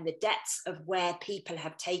negativity and the depths of where people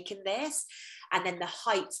have taken this, and then the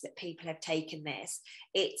heights that people have taken this.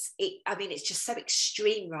 I mean, it's just so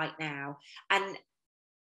extreme right now. And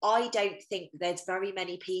I don't think there's very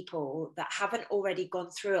many people that haven't already gone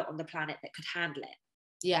through it on the planet that could handle it.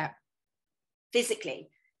 Yeah. Physically,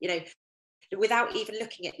 you know, without even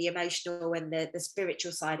looking at the emotional and the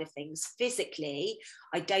spiritual side of things. Physically,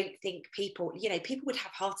 I don't think people, you know, people would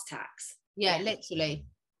have heart attacks. Yeah, literally.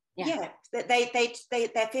 Yeah,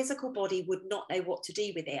 their physical body would not know what to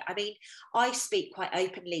do with it. I mean, I speak quite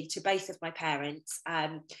openly to both of my parents,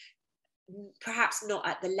 perhaps not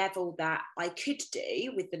at the level that I could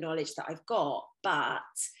do with the knowledge that I've got, but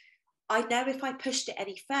I know if I pushed it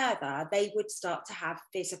any further, they would start to have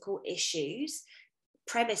physical issues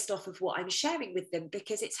premised off of what I'm sharing with them,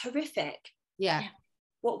 because it's horrific. Yeah.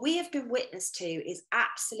 What we have been witness to is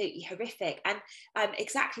absolutely horrific. And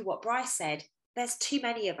exactly what Brice said, there's too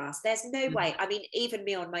many of us. There's no way. I mean, even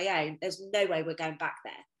me on my own, there's no way we're going back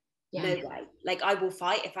there. No way. Like, I will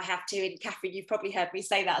fight if I have to. And Catherine, you've probably heard me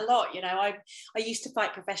say that a lot. You know, I used to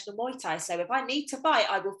fight professional Muay Thai. So if I need to fight,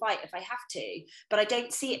 I will fight if I have to. But I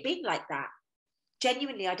don't see it being like that.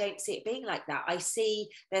 Genuinely, I don't see it being like that. I see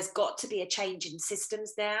there's got to be a change in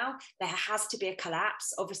systems now. There has to be a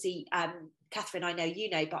collapse. Obviously, Catherine, I know you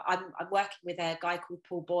know, but I'm working with a guy called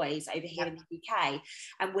Paul Boys over here in the UK,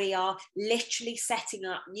 and we are literally setting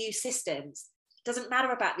up new systems. Doesn't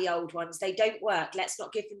matter about the old ones. They don't work. Let's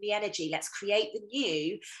not give them the energy. Let's create the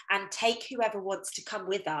new and take whoever wants to come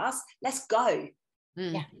with us. Let's go.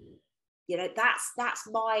 Yeah. You know, that's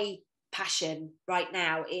my passion right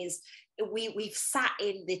now. Is we've sat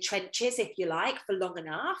in the trenches, if you like, for long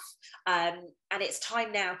enough, and it's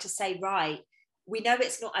time now to say, right, we know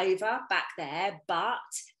it's not over back there, but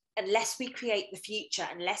unless we create the future,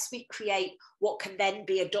 unless we create what can then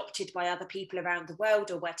be adopted by other people around the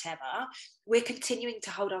world or whatever, we're continuing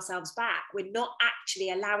to hold ourselves back. We're not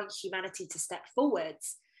actually allowing humanity to step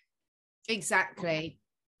forwards. Exactly.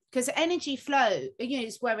 Because energy flow, you know,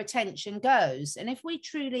 is where attention goes. And if we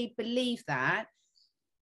truly believe that,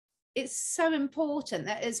 it's so important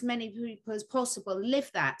that as many people as possible live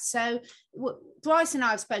that. So Brice and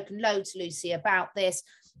I have spoken loads, Lucy, about this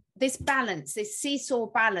balance, this seesaw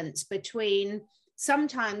balance between,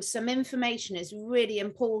 sometimes some information is really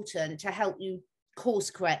important to help you course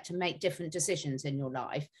correct and make different decisions in your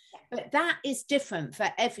life, but that is different for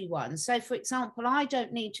everyone. So for example, I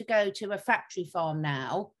don't need to go to a factory farm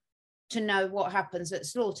now to know what happens at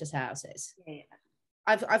slaughterhouses.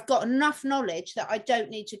 I've got enough knowledge that I don't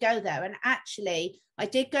need to go there. And actually, I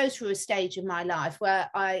did go through a stage in my life where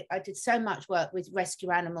I did so much work with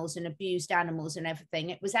rescue animals and abused animals and everything.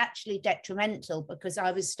 It was actually detrimental because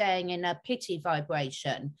I was staying in a pity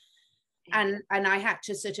vibration. And I had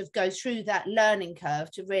to sort of go through that learning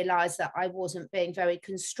curve to realize that I wasn't being very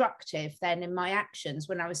constructive then in my actions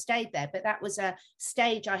when I was stayed there. But that was a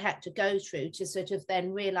stage I had to go through to sort of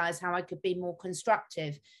then realize how I could be more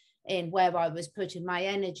constructive in where I was putting my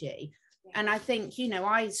energy. And I think, you know,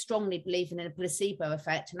 I strongly believe in a placebo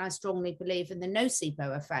effect, and I strongly believe in the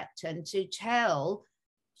nocebo effect. And to tell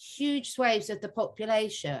huge swathes of the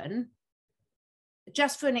population,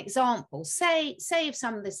 just for an example, say if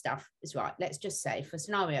some of this stuff is right, let's just say for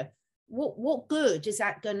scenario, what good is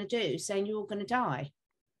that going to do, saying you're all going to die?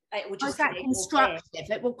 It will just that constructive.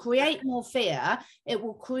 It will create more fear. It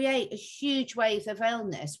will create a huge wave of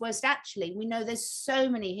illness. Whereas actually, we know there's so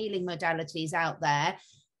many healing modalities out there,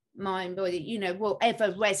 mind, body, you know,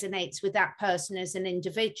 whatever resonates with that person as an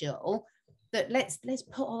individual, that let's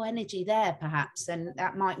put our energy there perhaps, and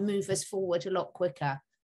that might move us forward a lot quicker.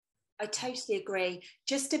 I totally agree.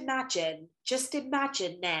 Just imagine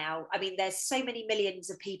now. I mean, there's so many millions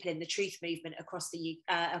of people in the truth movement across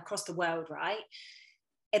the world, right?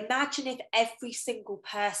 Imagine if every single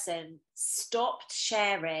person stopped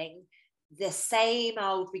sharing the same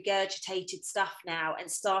old regurgitated stuff now and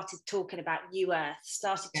started talking about New Earth,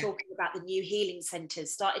 started talking about the new healing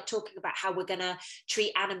centers, started talking about how we're going to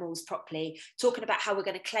treat animals properly, talking about how we're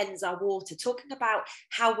going to cleanse our water, talking about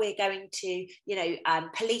how we're going to, you know,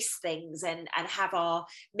 police things and have our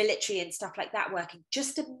military and stuff like that working.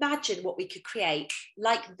 Just imagine what we could create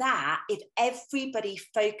like that if everybody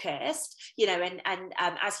focused, you know, and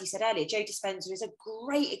as you said earlier, Joe Dispenza is a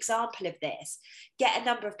great example of this. Get a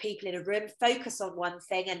number of people in a room, focus on one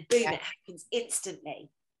thing, and boom, it happens instantly.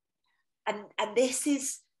 And this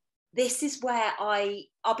is where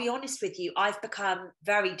I'll be honest with you, I've become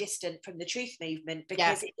very distant from the truth movement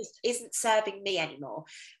because it just isn't serving me anymore.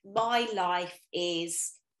 My life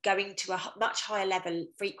is going to a much higher level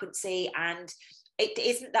frequency, and it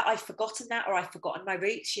isn't that I've forgotten that or I've forgotten my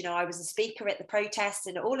roots. You know, I was a speaker at the protest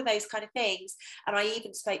and all of those kind of things. And I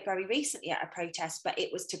even spoke very recently at a protest, but it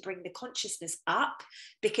was to bring the consciousness up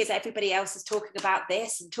because everybody else is talking about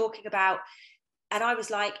this and talking about, and I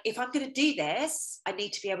was like, if I'm going to do this, I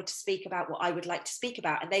need to be able to speak about what I would like to speak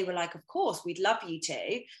about. And they were like, of course, we'd love you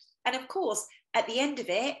to. And of course, at the end of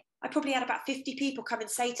it, I probably had about 50 people come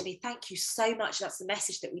and say to me, thank you so much. That's the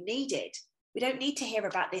message that we needed. We don't need to hear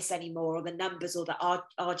about this anymore, or the numbers, or the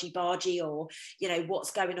argy-bargy, or, you know,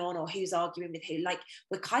 what's going on, or who's arguing with who. Like,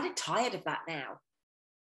 we're kind of tired of that now.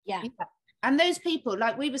 Yeah. And those people,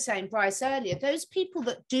 like we were saying, Brice, earlier, those people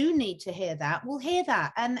that do need to hear that will hear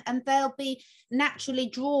that, and they'll be naturally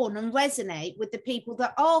drawn and resonate with the people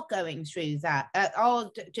that are going through that,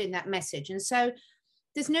 are doing that message. And so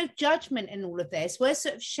there's no judgment in all of this. We're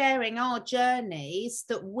sort of sharing our journeys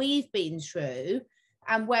that we've been through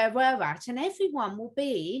and where we're at, and everyone will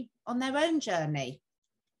be on their own journey,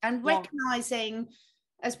 and recognizing,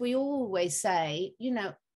 as we always say, you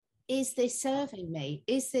know, is this serving me?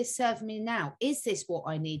 Is this serving me now? Is this what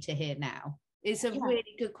I need to hear now? Is a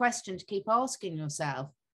really good question to keep asking yourself.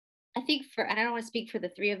 I think and I don't want to speak for the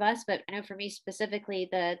three of us, but I know for me specifically,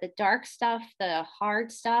 the dark stuff, the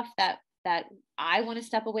hard stuff that I want to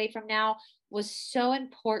step away from now was so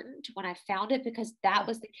important when I found it, because that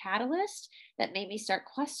was the catalyst that made me start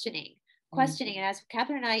questioning. And as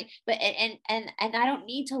Catherine and I, and I don't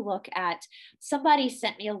need to look at, somebody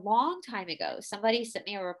sent me a long time ago, somebody sent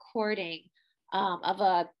me a recording of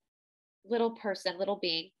a little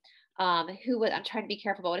being who was, I'm trying to be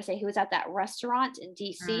careful about what I say, who was at that restaurant in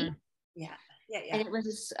DC. And it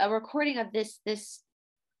was a recording of this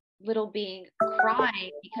little being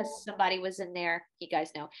crying because somebody was in there, you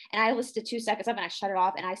guys know. And I listened to 2 seconds of it and I shut it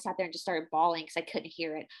off, and I sat there and just started bawling because I couldn't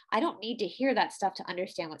hear it. I don't need to hear that stuff to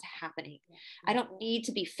understand what's happening. I don't need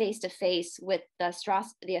to be face to face with the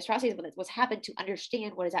atrocities, what's happened, to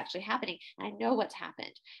understand what is actually happening. And I know what's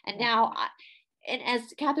happened. And now, and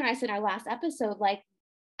as Catherine and I said in our last episode, like,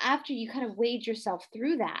 after you kind of wade yourself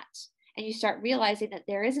through that and you start realizing that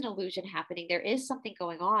there is an illusion happening, there is something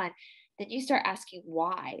going on, then you start asking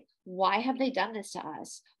why have they done this to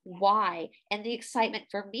us? Why? And the excitement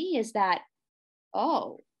for me is that,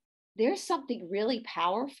 oh, there's something really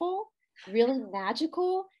powerful, really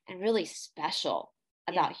magical, and really special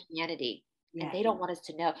about humanity. And they don't want us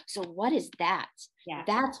to know. So what is that?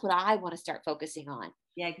 That's what I want to start focusing on.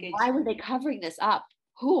 Good. Why were they covering this up?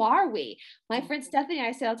 Who are we? My friend Stephanie and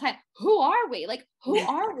I say all the time, who are we? Like, who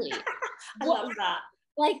are we? I love that.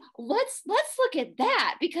 like, let's look at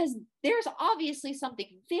that, because there's obviously something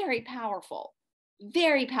very powerful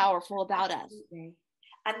about Absolutely. us.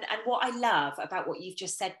 And what I love about what you've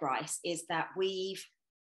just said, Brice, is that we've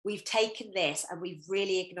taken this and we've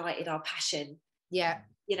really ignited our passion. Yeah.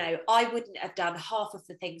 You know, I wouldn't have done half of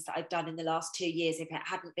the things that I've done in the last 2 years if it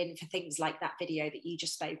hadn't been for things like that video that you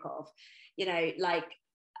just spoke of. You know, like,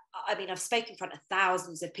 I mean, I've spoken in front of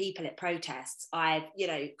thousands of people at protests. I've, you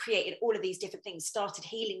know, created all of these different things, started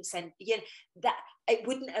healing centers. You know, that it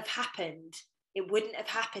wouldn't have happened. It wouldn't have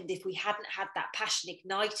happened if we hadn't had that passion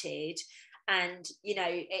ignited. And, you know,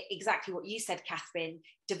 exactly what you said, Catherine,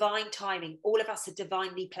 divine timing. All of us are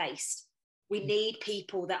divinely placed. We need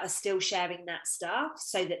people that are still sharing that stuff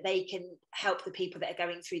so that they can help the people that are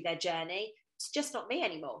going through their journey. It's just not me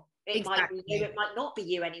anymore. It might be you, it might not be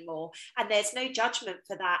you anymore. And there's no judgment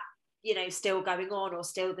for that, you know, still going on or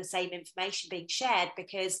still the same information being shared,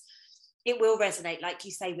 because it will resonate, like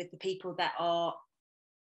you say, with the people that are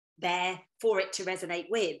there for it to resonate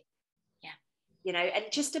with. You know, and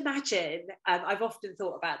just imagine, I've often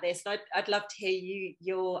thought about this, and I'd love to hear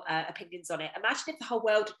your opinions on it. Imagine if the whole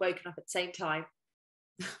world had woken up at the same time.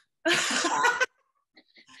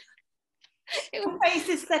 Your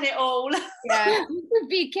faces said it all. Yeah, it would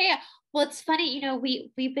be chaos. Well, it's funny, you know, we've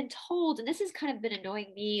been told, and this has kind of been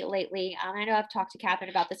annoying me lately. I know I've talked to Catherine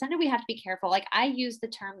about this. I know we have to be careful. Like, I use the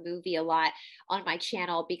term movie a lot on my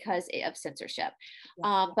channel because of censorship.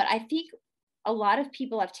 But I think a lot of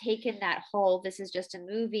people have taken that whole, this is just a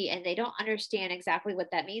movie, and they don't understand exactly what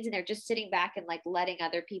that means. And they're just sitting back and like letting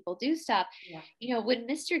other people do stuff. Yeah. You know, when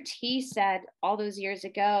Mr. T said all those years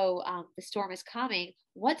ago, the storm is coming.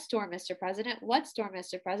 What storm, Mr. President? What storm,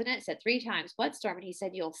 Mr. President? It said 3 times, what storm? And he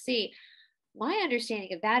said, you'll see. My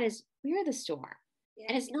understanding of that is we're the storm. Yeah.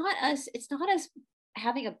 And it's not us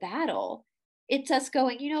having a battle. It's us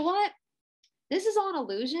going, you know what? This is all an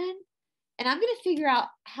illusion. And I'm going to figure out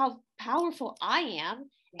how powerful I am.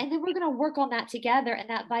 Yeah. And then we're going to work on that together. And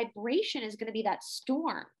that vibration is going to be that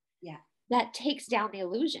storm that takes down the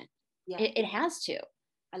illusion. Yeah. It has to.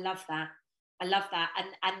 I love that. I love that.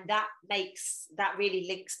 And that really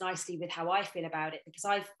links nicely with how I feel about it, because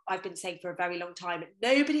I've been saying for a very long time,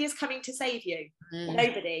 nobody is coming to save you.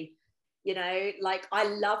 Nobody. You know, like, I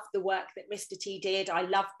love the work that Mr. T did. I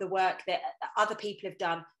love the work that other people have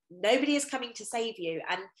done. Nobody is coming to save you.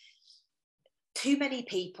 And too many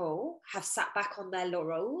people have sat back on their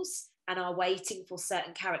laurels and are waiting for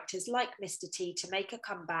certain characters like Mr. T to make a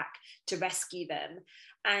comeback to rescue them.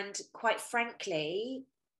 And quite frankly,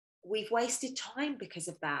 we've wasted time because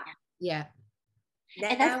of that. Yeah.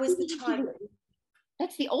 Now is the time.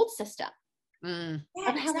 That's the old system of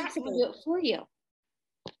having someone do it for you.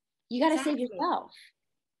 You got to save yourself.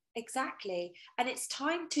 Exactly. And it's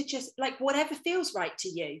time to just, like, whatever feels right to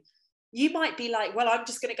you. You might be like, well, I'm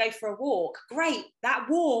just going to go for a walk. Great. That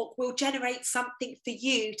walk will generate something for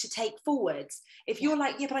you to take forwards. If you're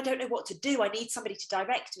like, yeah, but I don't know what to do, I need somebody to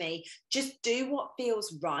direct me, just do what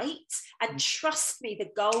feels right. And trust me, the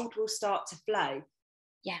gold will start to flow.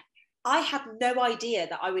 Yeah. I had no idea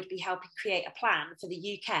that I would be helping create a plan for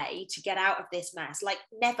the UK to get out of this mess. Like,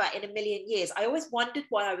 never in a million years. I always wondered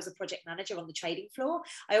why I was a project manager on the trading floor.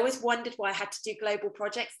 I always wondered why I had to do global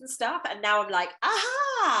projects and stuff. And now I'm like,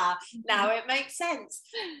 aha, now it makes sense.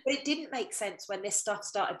 But it didn't make sense when this stuff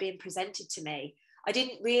started being presented to me. I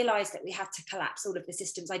didn't realize that we had to collapse all of the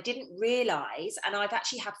systems. I didn't realize, and I've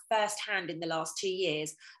actually had firsthand in the last 2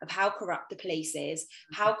 years of how corrupt the police is,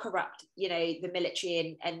 how corrupt, you know, the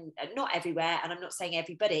military and not everywhere. And I'm not saying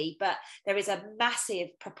everybody, but there is a massive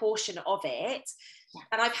proportion of it. Yeah.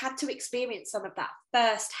 And I've had to experience some of that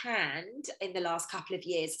firsthand in the last couple of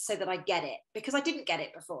years so that I get it, because I didn't get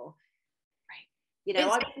it before. You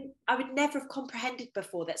know, I would never have comprehended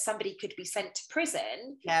before that somebody could be sent to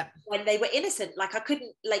prison when they were innocent. Like,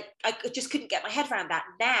 I just couldn't get my head around that.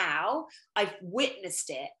 Now I've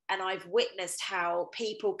witnessed it, and I've witnessed how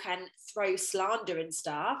people can throw slander and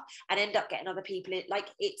stuff and end up getting other people in. Like,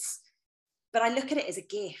 but I look at it as a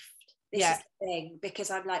gift. This is the thing,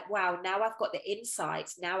 because I'm like, wow, now I've got the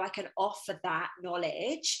insights. Now I can offer that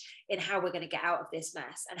knowledge in how we're going to get out of this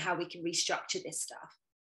mess and how we can restructure this stuff.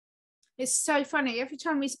 It's so funny. Every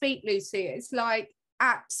time we speak, Lucy, it's like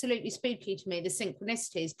absolutely spooky to me, the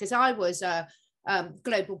synchronicities, because I was a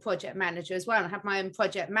global project manager as well. I had my own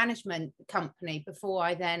project management company before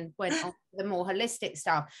I then went on to the more holistic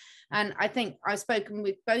stuff. And I think I've spoken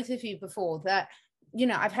with both of you before that, you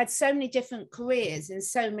know, I've had so many different careers and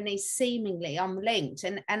so many seemingly unlinked.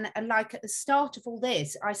 And like at the start of all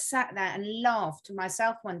this, I sat there and laughed to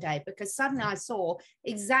myself one day, because suddenly I saw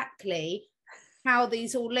exactly how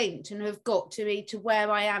these all linked and have got to me to where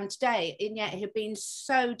I am today, and yet have been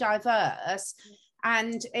so diverse.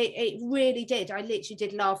 And it really did. I literally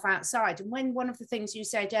did laugh outside. And when one of the things you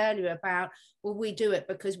said earlier about, well, we do it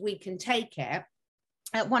because we can take it,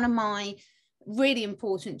 one of my really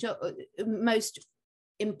important most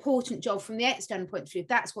important job from the external point of view,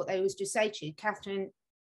 that's what they always just say to you, Catherine,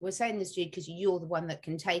 we're saying this to you because you're the one that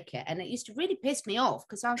can take it. And it used to really piss me off,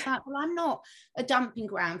 because I was like, well, I'm not a dumping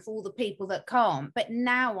ground for all the people that can't. But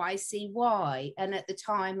now I see why. And at the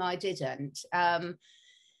time I didn't.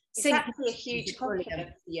 It's actually a huge compliment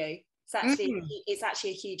for you. It's actually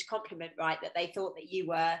a huge compliment, right? That they thought that you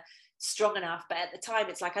were strong enough, but at the time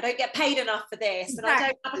it's like, I don't get paid enough for this, and I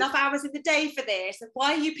don't have enough hours in the day for this, and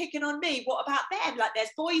why are you picking on me? What about them? Like, there's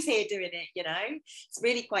boys here doing it, you know. It's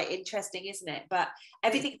really quite interesting, isn't it? But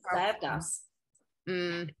everything served us.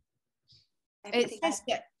 It's just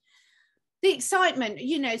the excitement,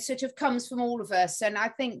 you know, sort of comes from all of us. And I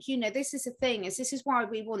think, you know, this is the thing, is this is why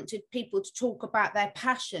we wanted people to talk about their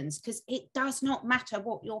passions, because it does not matter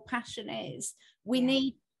what your passion is. We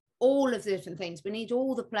need all of the different things. We need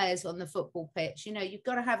all the players on the football pitch. You know, you've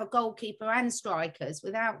got to have a goalkeeper and strikers.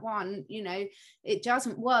 Without one, you know, it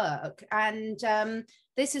doesn't work. And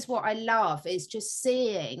this is what I love, is just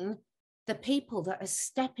seeing the people that are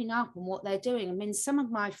stepping up and what they're doing. I mean, some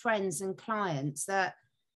of my friends and clients, that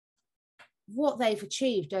what they've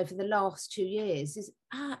achieved over the last 2 years is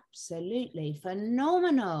absolutely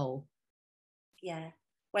phenomenal. Yeah.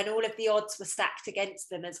 When all of the odds were stacked against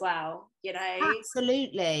them as well, you know.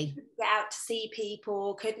 Absolutely. Get out to see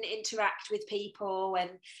people, couldn't interact with people, and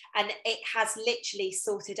it has literally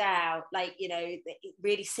sorted out, like, you know, it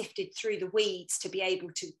really sifted through the weeds to be able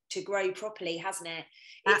to grow properly, hasn't it?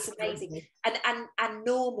 It's amazing. And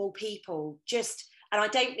normal people just, and I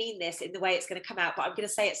don't mean this in the way it's going to come out, but I'm going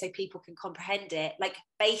to say it so people can comprehend it, like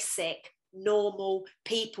basic normal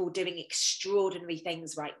people doing extraordinary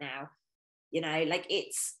things right now. You know, like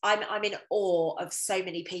I'm in awe of so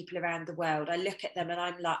many people around the world. I look at them and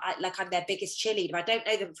I'm like I'm their biggest cheerleader. I don't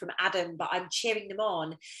know them from Adam, but I'm cheering them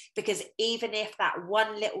on, because even if that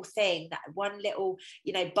one little thing, that one little,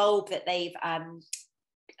 you know, bulb that they've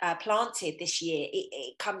planted this year,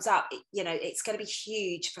 it comes up, you know, it's going to be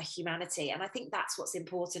huge for humanity. And I think that's what's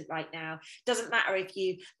important right now. Doesn't matter if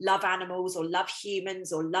you love animals or love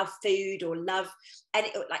humans or love food or love, and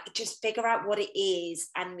like, just figure out what it is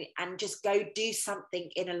and just go do something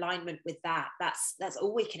in alignment with that. That's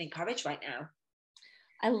all we can encourage right now.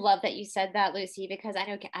 I love that you said that, Lucy, because I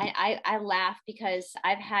know I laugh because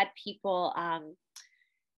I've had people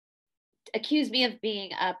accuse me of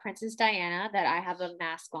being Princess Diana, that I have a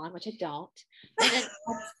mask on, which I don't. And then,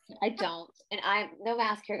 I don't, and I'm no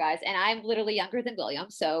mask here, guys, and I'm literally younger than William,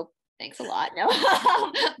 so thanks a lot. No,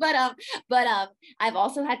 but I've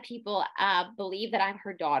also had people believe that I'm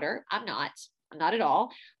her daughter. I'm not at all.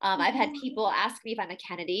 I've had people ask me if I'm a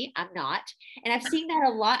Kennedy. I'm not. And I've seen that a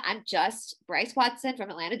lot. I'm just Brice Watson from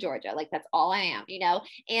Atlanta, Georgia. Like, that's all I am, you know?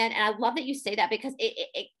 And I love that you say that, because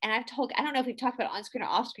and I've told, I don't know if we've talked about it on screen or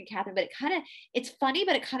off screen, Catherine, but it's funny,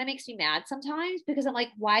 but it kind of makes me mad sometimes, because I'm like,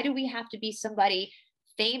 why do we have to be somebody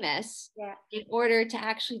famous in order to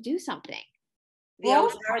actually do something? The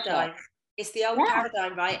old paradigm. It's the old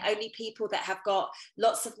paradigm, right? Only people that have got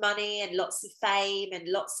lots of money and lots of fame and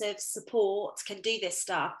lots of support can do this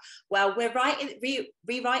stuff. Well, we're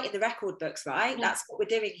rewriting the record books, right? That's what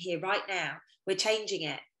we're doing here right now. We're changing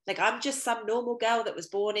it. Like, I'm just some normal girl that was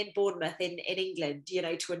born in Bournemouth in England, you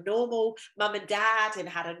know, to a normal mum and dad, and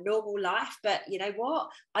had a normal life. But you know what?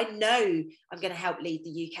 I know I'm going to help lead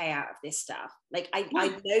the UK out of this stuff. Like, I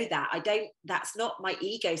know that. That's not my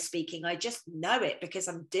ego speaking. I just know it because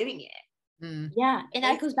I'm doing it. Yeah. And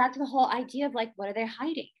that goes back to the whole idea of, like, what are they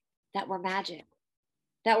hiding? That we're magic.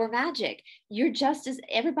 You're just as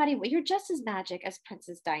magic as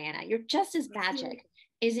Princess Diana. You're just as magic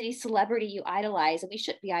as any celebrity you idolize. And we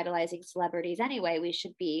shouldn't be idolizing celebrities anyway. We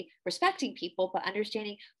should be respecting people, but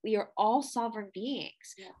understanding we are all sovereign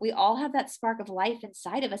beings. Yeah. We all have that spark of life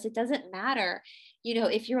inside of us. It doesn't matter, you know,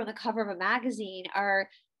 if you're on the cover of a magazine or,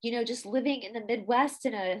 you know, just living in the Midwest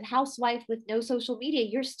and a housewife with no social media,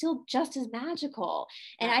 you're still just as magical.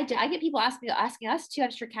 And I get people asking us too, I'm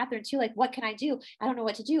sure Catherine too, like, what can I do? I don't know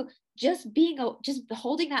what to do. Just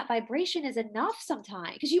holding that vibration is enough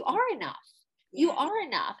sometimes, because you are enough. Yeah. You are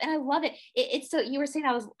enough. And I love it. It's so, you were saying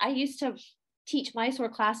I used to teach Mysore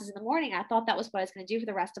classes in the morning. I thought that was what I was going to do for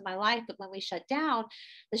the rest of my life. But when we shut down,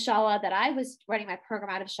 the Shala that I was running my program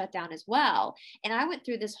out of shut down as well. And I went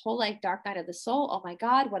through this whole, like, dark night of the soul. Oh my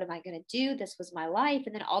God, what am I going to do? This was my life.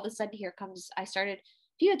 And then all of a sudden if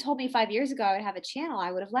you had told me 5 years ago I would have a channel,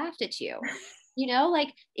 I would have laughed at you. You know,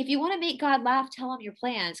 like if you want to make God laugh, tell him your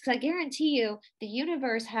plans. Because I guarantee you, the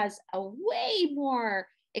universe has a way more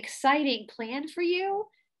exciting plan for you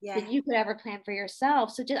than you could ever plan for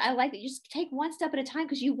yourself. So I like that you just take one step at a time,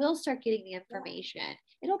 because you will start getting the information.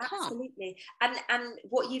 It'll come. Absolutely. And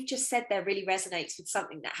what you've just said there really resonates with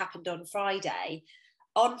something that happened on Friday.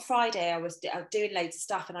 On Friday, I was doing loads of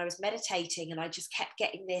stuff and I was meditating, and I just kept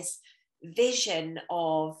getting this vision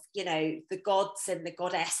of, you know, the gods and the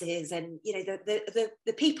goddesses, and, you know,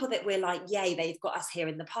 the people that we're like, yay, they've got us here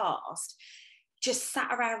in the past, just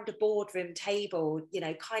sat around a boardroom table, you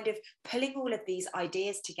know, kind of pulling all of these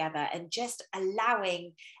ideas together and just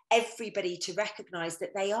allowing everybody to recognize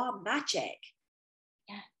that they are magic.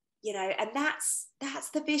 You know, and that's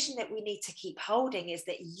the vision that we need to keep holding, is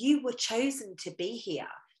that you were chosen to be here.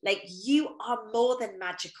 Like, you are more than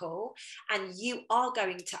magical, and you are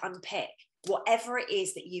going to unpick whatever it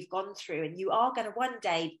is that you've gone through, and you are going to one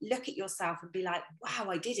day look at yourself and be like,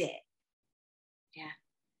 wow, I did it.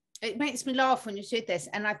 It makes me laugh when you said this,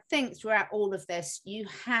 and I think throughout all of this you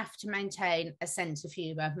have to maintain a sense of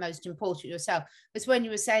humor, most important yourself. Because when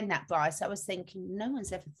you were saying that, Brice, I was thinking, no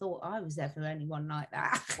one's ever thought I was ever anyone like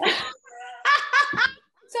that.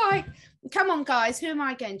 It's like, come on guys, who am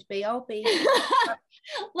I going to be? I'll be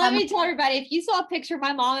let me tell everybody, if you saw a picture of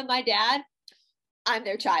my mom and my dad, I'm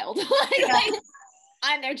their child.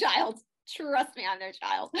 I'm their child. Trust me, I'm their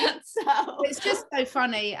child. So it's just so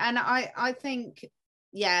funny. And I think,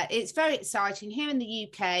 yeah, it's very exciting here in the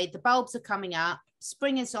UK. The bulbs are coming up.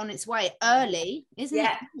 Spring is on its way early, isn't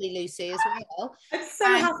it, Lucy, as well? I'm so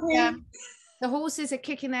happy. The horses are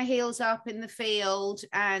kicking their heels up in the field,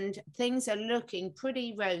 and things are looking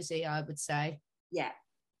pretty rosy, I would say.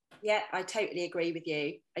 Yeah, I totally agree with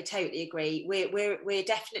you. I totally agree. We're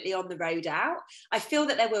definitely on the road out. I feel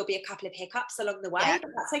that there will be a couple of hiccups along the way,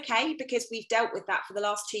 but that's okay, because we've dealt with that for the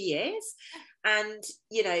last 2 years. And,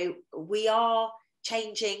 you know, we are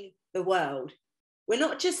changing the world. We're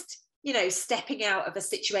not just, you know, stepping out of a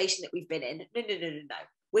situation that we've been in. No.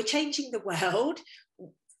 We're changing the world.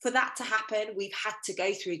 For that to happen, we've had to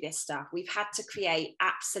go through this stuff. We've had to create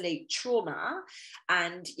absolute trauma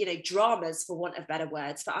and, you know, dramas, for want of better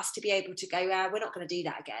words, for us to be able to go, we're not going to do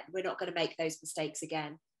that again. We're not going to make those mistakes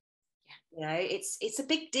again. You know, it's a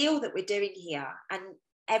big deal that we're doing here. And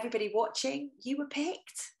everybody watching, you were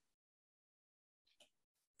picked.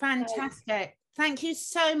 Fantastic. Thank you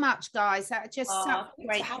so much, guys. That just such great.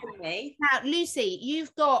 Thanks for having me. Now, Lucy,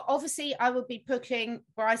 you've got, obviously I will be putting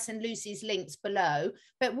Brice and Lucy's links below,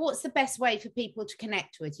 but what's the best way for people to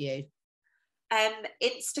connect with you?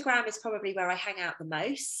 Instagram is probably where I hang out the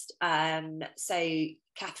most. So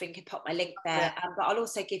Catherine can pop my link there, but I'll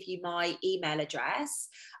also give you my email address.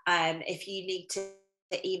 If you need to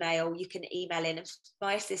email, you can email in, and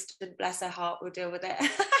my assistant, bless her heart, will deal with it.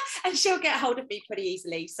 And she'll get hold of me pretty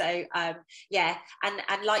easily. So yeah,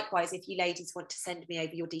 and likewise, if you ladies want to send me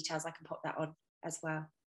over your details, I can pop that on as well.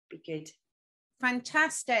 Be good.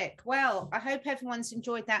 Fantastic. Well, I hope everyone's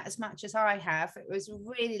enjoyed that as much as I have. It was a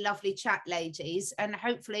really lovely chat, ladies, and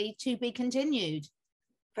hopefully to be continued.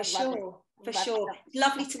 For sure.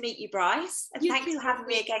 Lovely to meet you, Brice, and thanks for having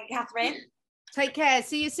me again, Catherine. Take care.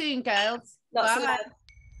 See you soon, girls. Lots of love.